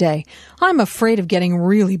thing every day. I'm afraid of getting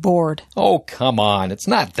really bored. Oh, come on. It's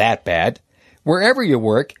not that bad. Wherever you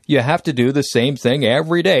work, you have to do the same thing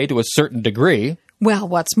every day to a certain degree. Well,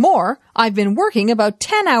 what's more, I've been working about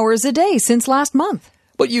 10 hours a day since last month.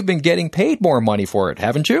 But you've been getting paid more money for it,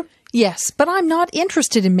 haven't you? Yes, but I'm not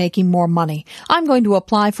interested in making more money. I'm going to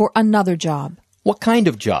apply for another job. What kind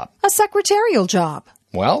of job? A secretarial job.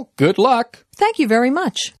 Well, good luck. Thank you very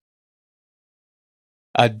much.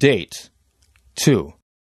 A date. 2.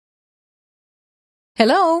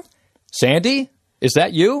 Hello? Sandy? Is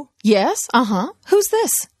that you? Yes, Who's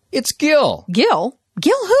this? It's Gil. Gil?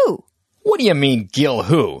 Gil who? What do you mean, Gil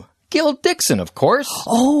who? Gil Dixon, of course.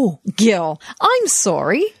 Oh, Gil, I'm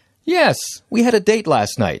sorry. Yes, we had a date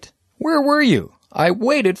last night. Where were you? I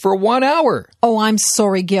waited for 1 hour. Oh, I'm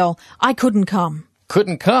sorry, Gil. I couldn't come.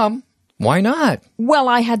 Couldn't come? Why not? Well,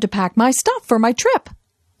 I had to pack my stuff for my trip.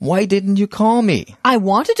 Why didn't you call me? I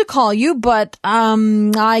wanted to call you, but,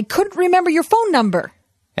 I couldn't remember your phone number.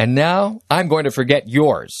 And now I'm going to forget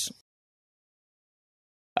yours.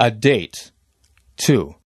 A date.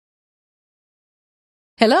 2.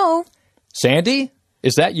 Hello? Sandy?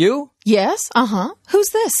 Is that you? Yes, Who's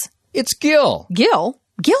this? It's Gil. Gil?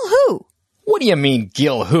 Gil who? What do you mean,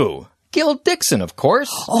 Gil who? Gil Dixon, of course.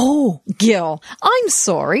 Oh, Gil, I'm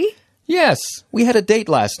sorry. Yes, we had a date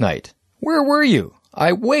last night. Where were you?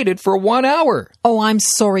 I waited for 1 hour. Oh, I'm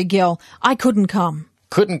sorry, Gil. I couldn't come.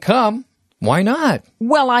 Couldn't come? Why not?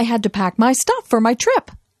 Well, I had to pack my stuff for my trip.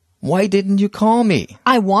 Why didn't you call me?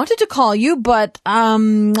 I wanted to call you, but,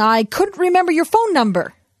 I couldn't remember your phone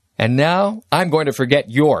number. And now I'm going to forget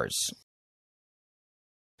yours.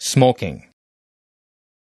 Smoking.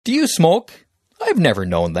 Do you smoke? I've never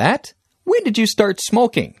known that. When did you start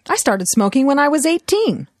smoking? I started smoking when I was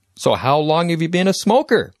 18. So how long have you been a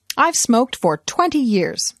smoker? I've smoked for 20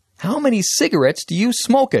 years. How many cigarettes do you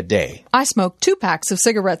smoke a day? I smoke 2 packs of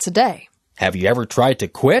cigarettes a day. Have you ever tried to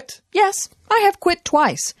quit? Yes, I have quit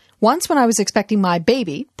twice. Once when I was expecting my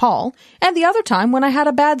baby, Paul, and the other time when I had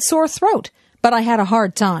a bad sore throat. But I had a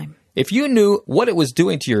hard time. If you knew what it was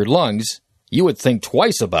doing to your lungs, you would think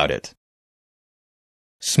twice about it.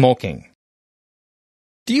 Smoking.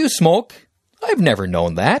 Do you smoke? I've never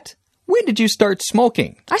known that. When did you start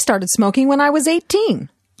smoking? I started smoking when I was 18.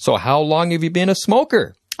 So how long have you been a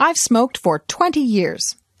smoker? I've smoked for 20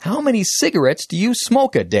 years. How many cigarettes do you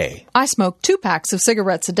smoke a day? I smoke 2 packs of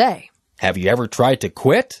cigarettes a day. Have you ever tried to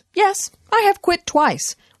quit? Yes, I have quit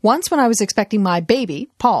twice. Once when I was expecting my baby,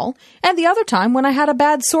 Paul, and the other time when I had a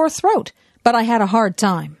bad sore throat. But I had a hard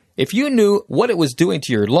time. If you knew what it was doing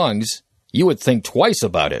to your lungs, you would think twice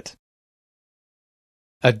about it.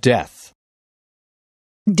 A death.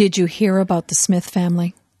 Did you hear about the Smith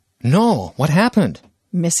family? No, what happened?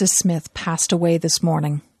 Mrs. Smith passed away this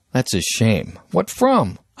morning. That's a shame. What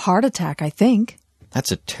from? Heart attack, I think.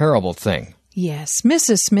 That's a terrible thing. Yes,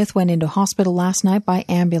 Mrs. Smith went into hospital last night by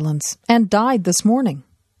ambulance and died this morning.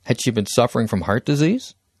 Had she been suffering from heart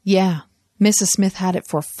disease? Yeah, Mrs. Smith had it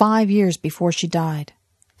for 5 years before she died.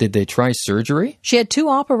 Did they try surgery? She had 2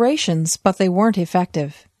 operations, but they weren't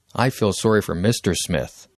effective. I feel sorry for Mr.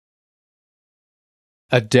 Smith.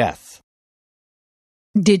 A death.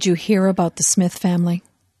 Did you hear about the Smith family?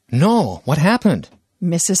 No, what happened?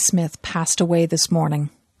 Mrs. Smith passed away this morning.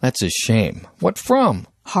 That's a shame. What from?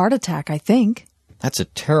 Heart attack, I think. That's a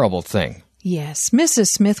terrible thing. Yes, Mrs.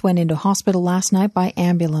 Smith went into hospital last night by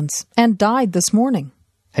ambulance and died this morning.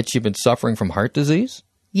 Had she been suffering from heart disease?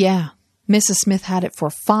 Yeah, Mrs. Smith had it for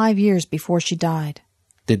 5 years before she died.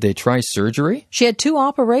 Did they try surgery? She had 2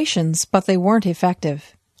 operations, but they weren't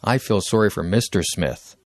effective. I feel sorry for Mr.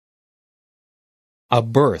 Smith. A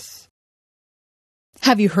birth.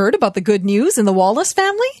 Have you heard about the good news in the Wallace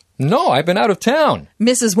family? No, I've been out of town.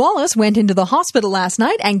 Mrs. Wallace went into the hospital last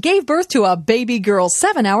night and gave birth to a baby girl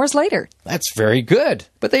 7 hours later. That's very good.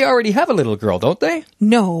 But they already have a little girl, don't they?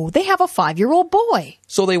 No, they have a 5-year-old boy.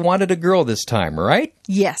 So they wanted a girl this time, right?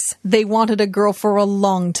 Yes, they wanted a girl for a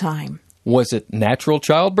long time. Was it natural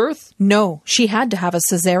childbirth? No, she had to have a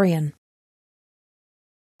cesarean.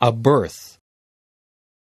 A birth.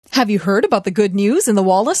 Have you heard about the good news in the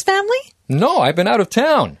Wallace family? No, I've been out of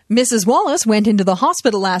town. Mrs. Wallace went into the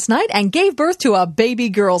hospital last night and gave birth to a baby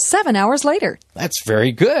girl 7 hours later. That's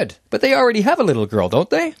very good. But they already have a little girl, don't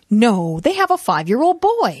they? No, they have a 5-year-old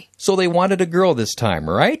boy. So they wanted a girl this time,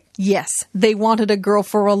 right? Yes, they wanted a girl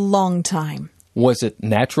for a long time. Was it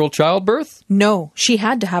natural childbirth? No, she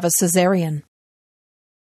had to have a cesarean.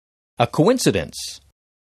 A coincidence.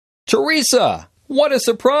 Teresa! What a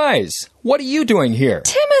surprise! What are you doing here?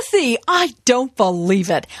 Timothy, I don't believe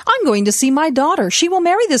it. I'm going to see my daughter. She will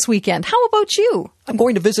marry this weekend. How about you? I'm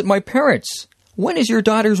going to visit my parents. When is your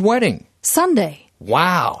daughter's wedding? Sunday.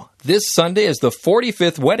 Wow! This Sunday is the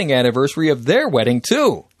 45th wedding anniversary of their wedding,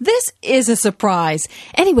 too. This is a surprise.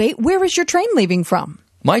 Anyway, where is your train leaving from?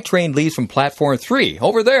 My train leaves from Platform 3,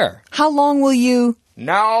 over there. How long will you...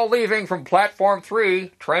 Now leaving from Platform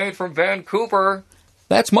 3, train from Vancouver.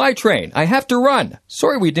 That's my train. I have to run.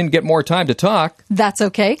 Sorry we didn't get more time to talk. That's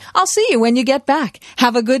okay. I'll see you when you get back.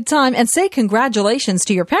 Have a good time and say congratulations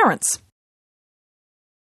to your parents.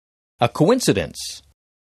 A coincidence.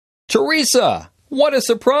 Teresa! What a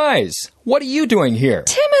surprise! What are you doing here?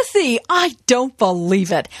 Timothy, I don't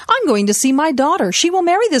believe it. I'm going to see my daughter. She will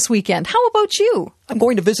marry this weekend. How about you? I'm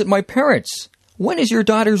going to visit my parents. When is your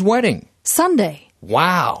daughter's wedding? Sunday.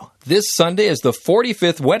 Wow! This Sunday is the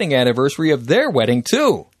 45th wedding anniversary of their wedding,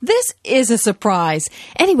 too. This is a surprise.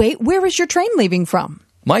 Anyway, where is your train leaving from?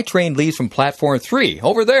 My train leaves from Platform 3,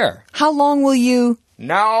 over there. How long will you...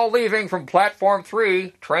 Now leaving from Platform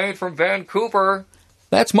 3, train from Vancouver.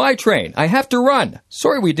 That's my train. I have to run.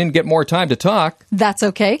 Sorry we didn't get more time to talk. That's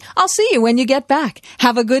okay. I'll see you when you get back.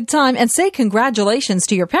 Have a good time and say congratulations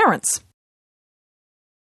to your parents.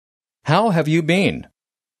 How have you been?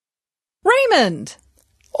 Raymond!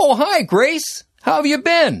 Oh, hi, Grace. How have you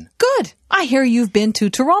been? Good. I hear you've been to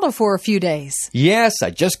Toronto for a few days. Yes, I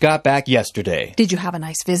just got back yesterday. Did you have a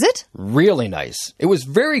nice visit? Really nice. It was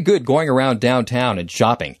very good going around downtown and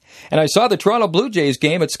shopping. And I saw the Toronto Blue Jays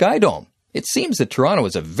game at Skydome. It seems that Toronto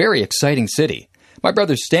is a very exciting city. My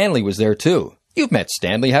brother Stanley was there too. You've met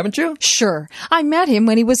Stanley, haven't you? Sure. I met him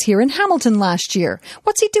when he was here in Hamilton last year.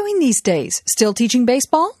 What's he doing these days? Still teaching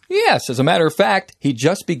baseball? Yes, as a matter of fact, he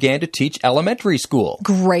just began to teach elementary school.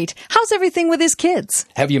 Great. How's everything with his kids?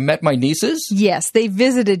 Have you met my nieces? Yes, they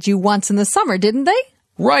visited you once in the summer, didn't they?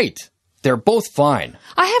 Right. They're both fine.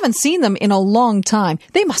 I haven't seen them in a long time.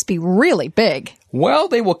 They must be really big. Well,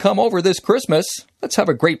 they will come over this Christmas. Let's have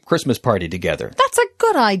a great Christmas party together. That's a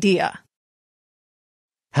good idea.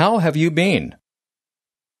 How have you been?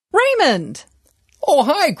 Raymond! Oh,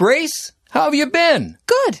 hi, Grace. How have you been?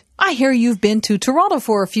 Good. I hear you've been to Toronto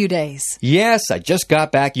for a few days. Yes, I just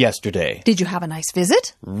got back yesterday. Did you have a nice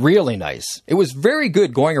visit? Really nice. It was very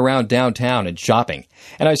good going around downtown and shopping.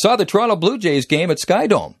 And I saw the Toronto Blue Jays game at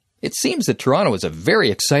Skydome. It seems that Toronto is a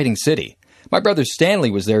very exciting city. My brother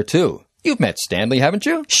Stanley was there too. You've met Stanley, haven't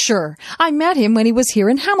you? Sure. I met him when he was here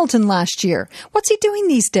in Hamilton last year. What's he doing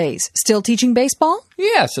these days? Still teaching baseball?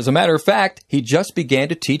 Yes, as a matter of fact, he just began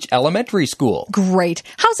to teach elementary school. Great.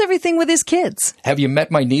 How's everything with his kids? Have you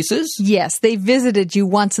met my nieces? Yes, they visited you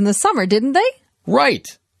once in the summer, didn't they? Right.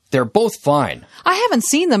 They're both fine. I haven't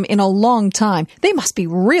seen them in a long time. They must be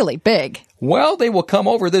really big. Well, they will come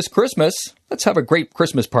over this Christmas. Let's have a great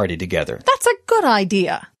Christmas party together. That's a good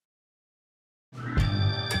idea.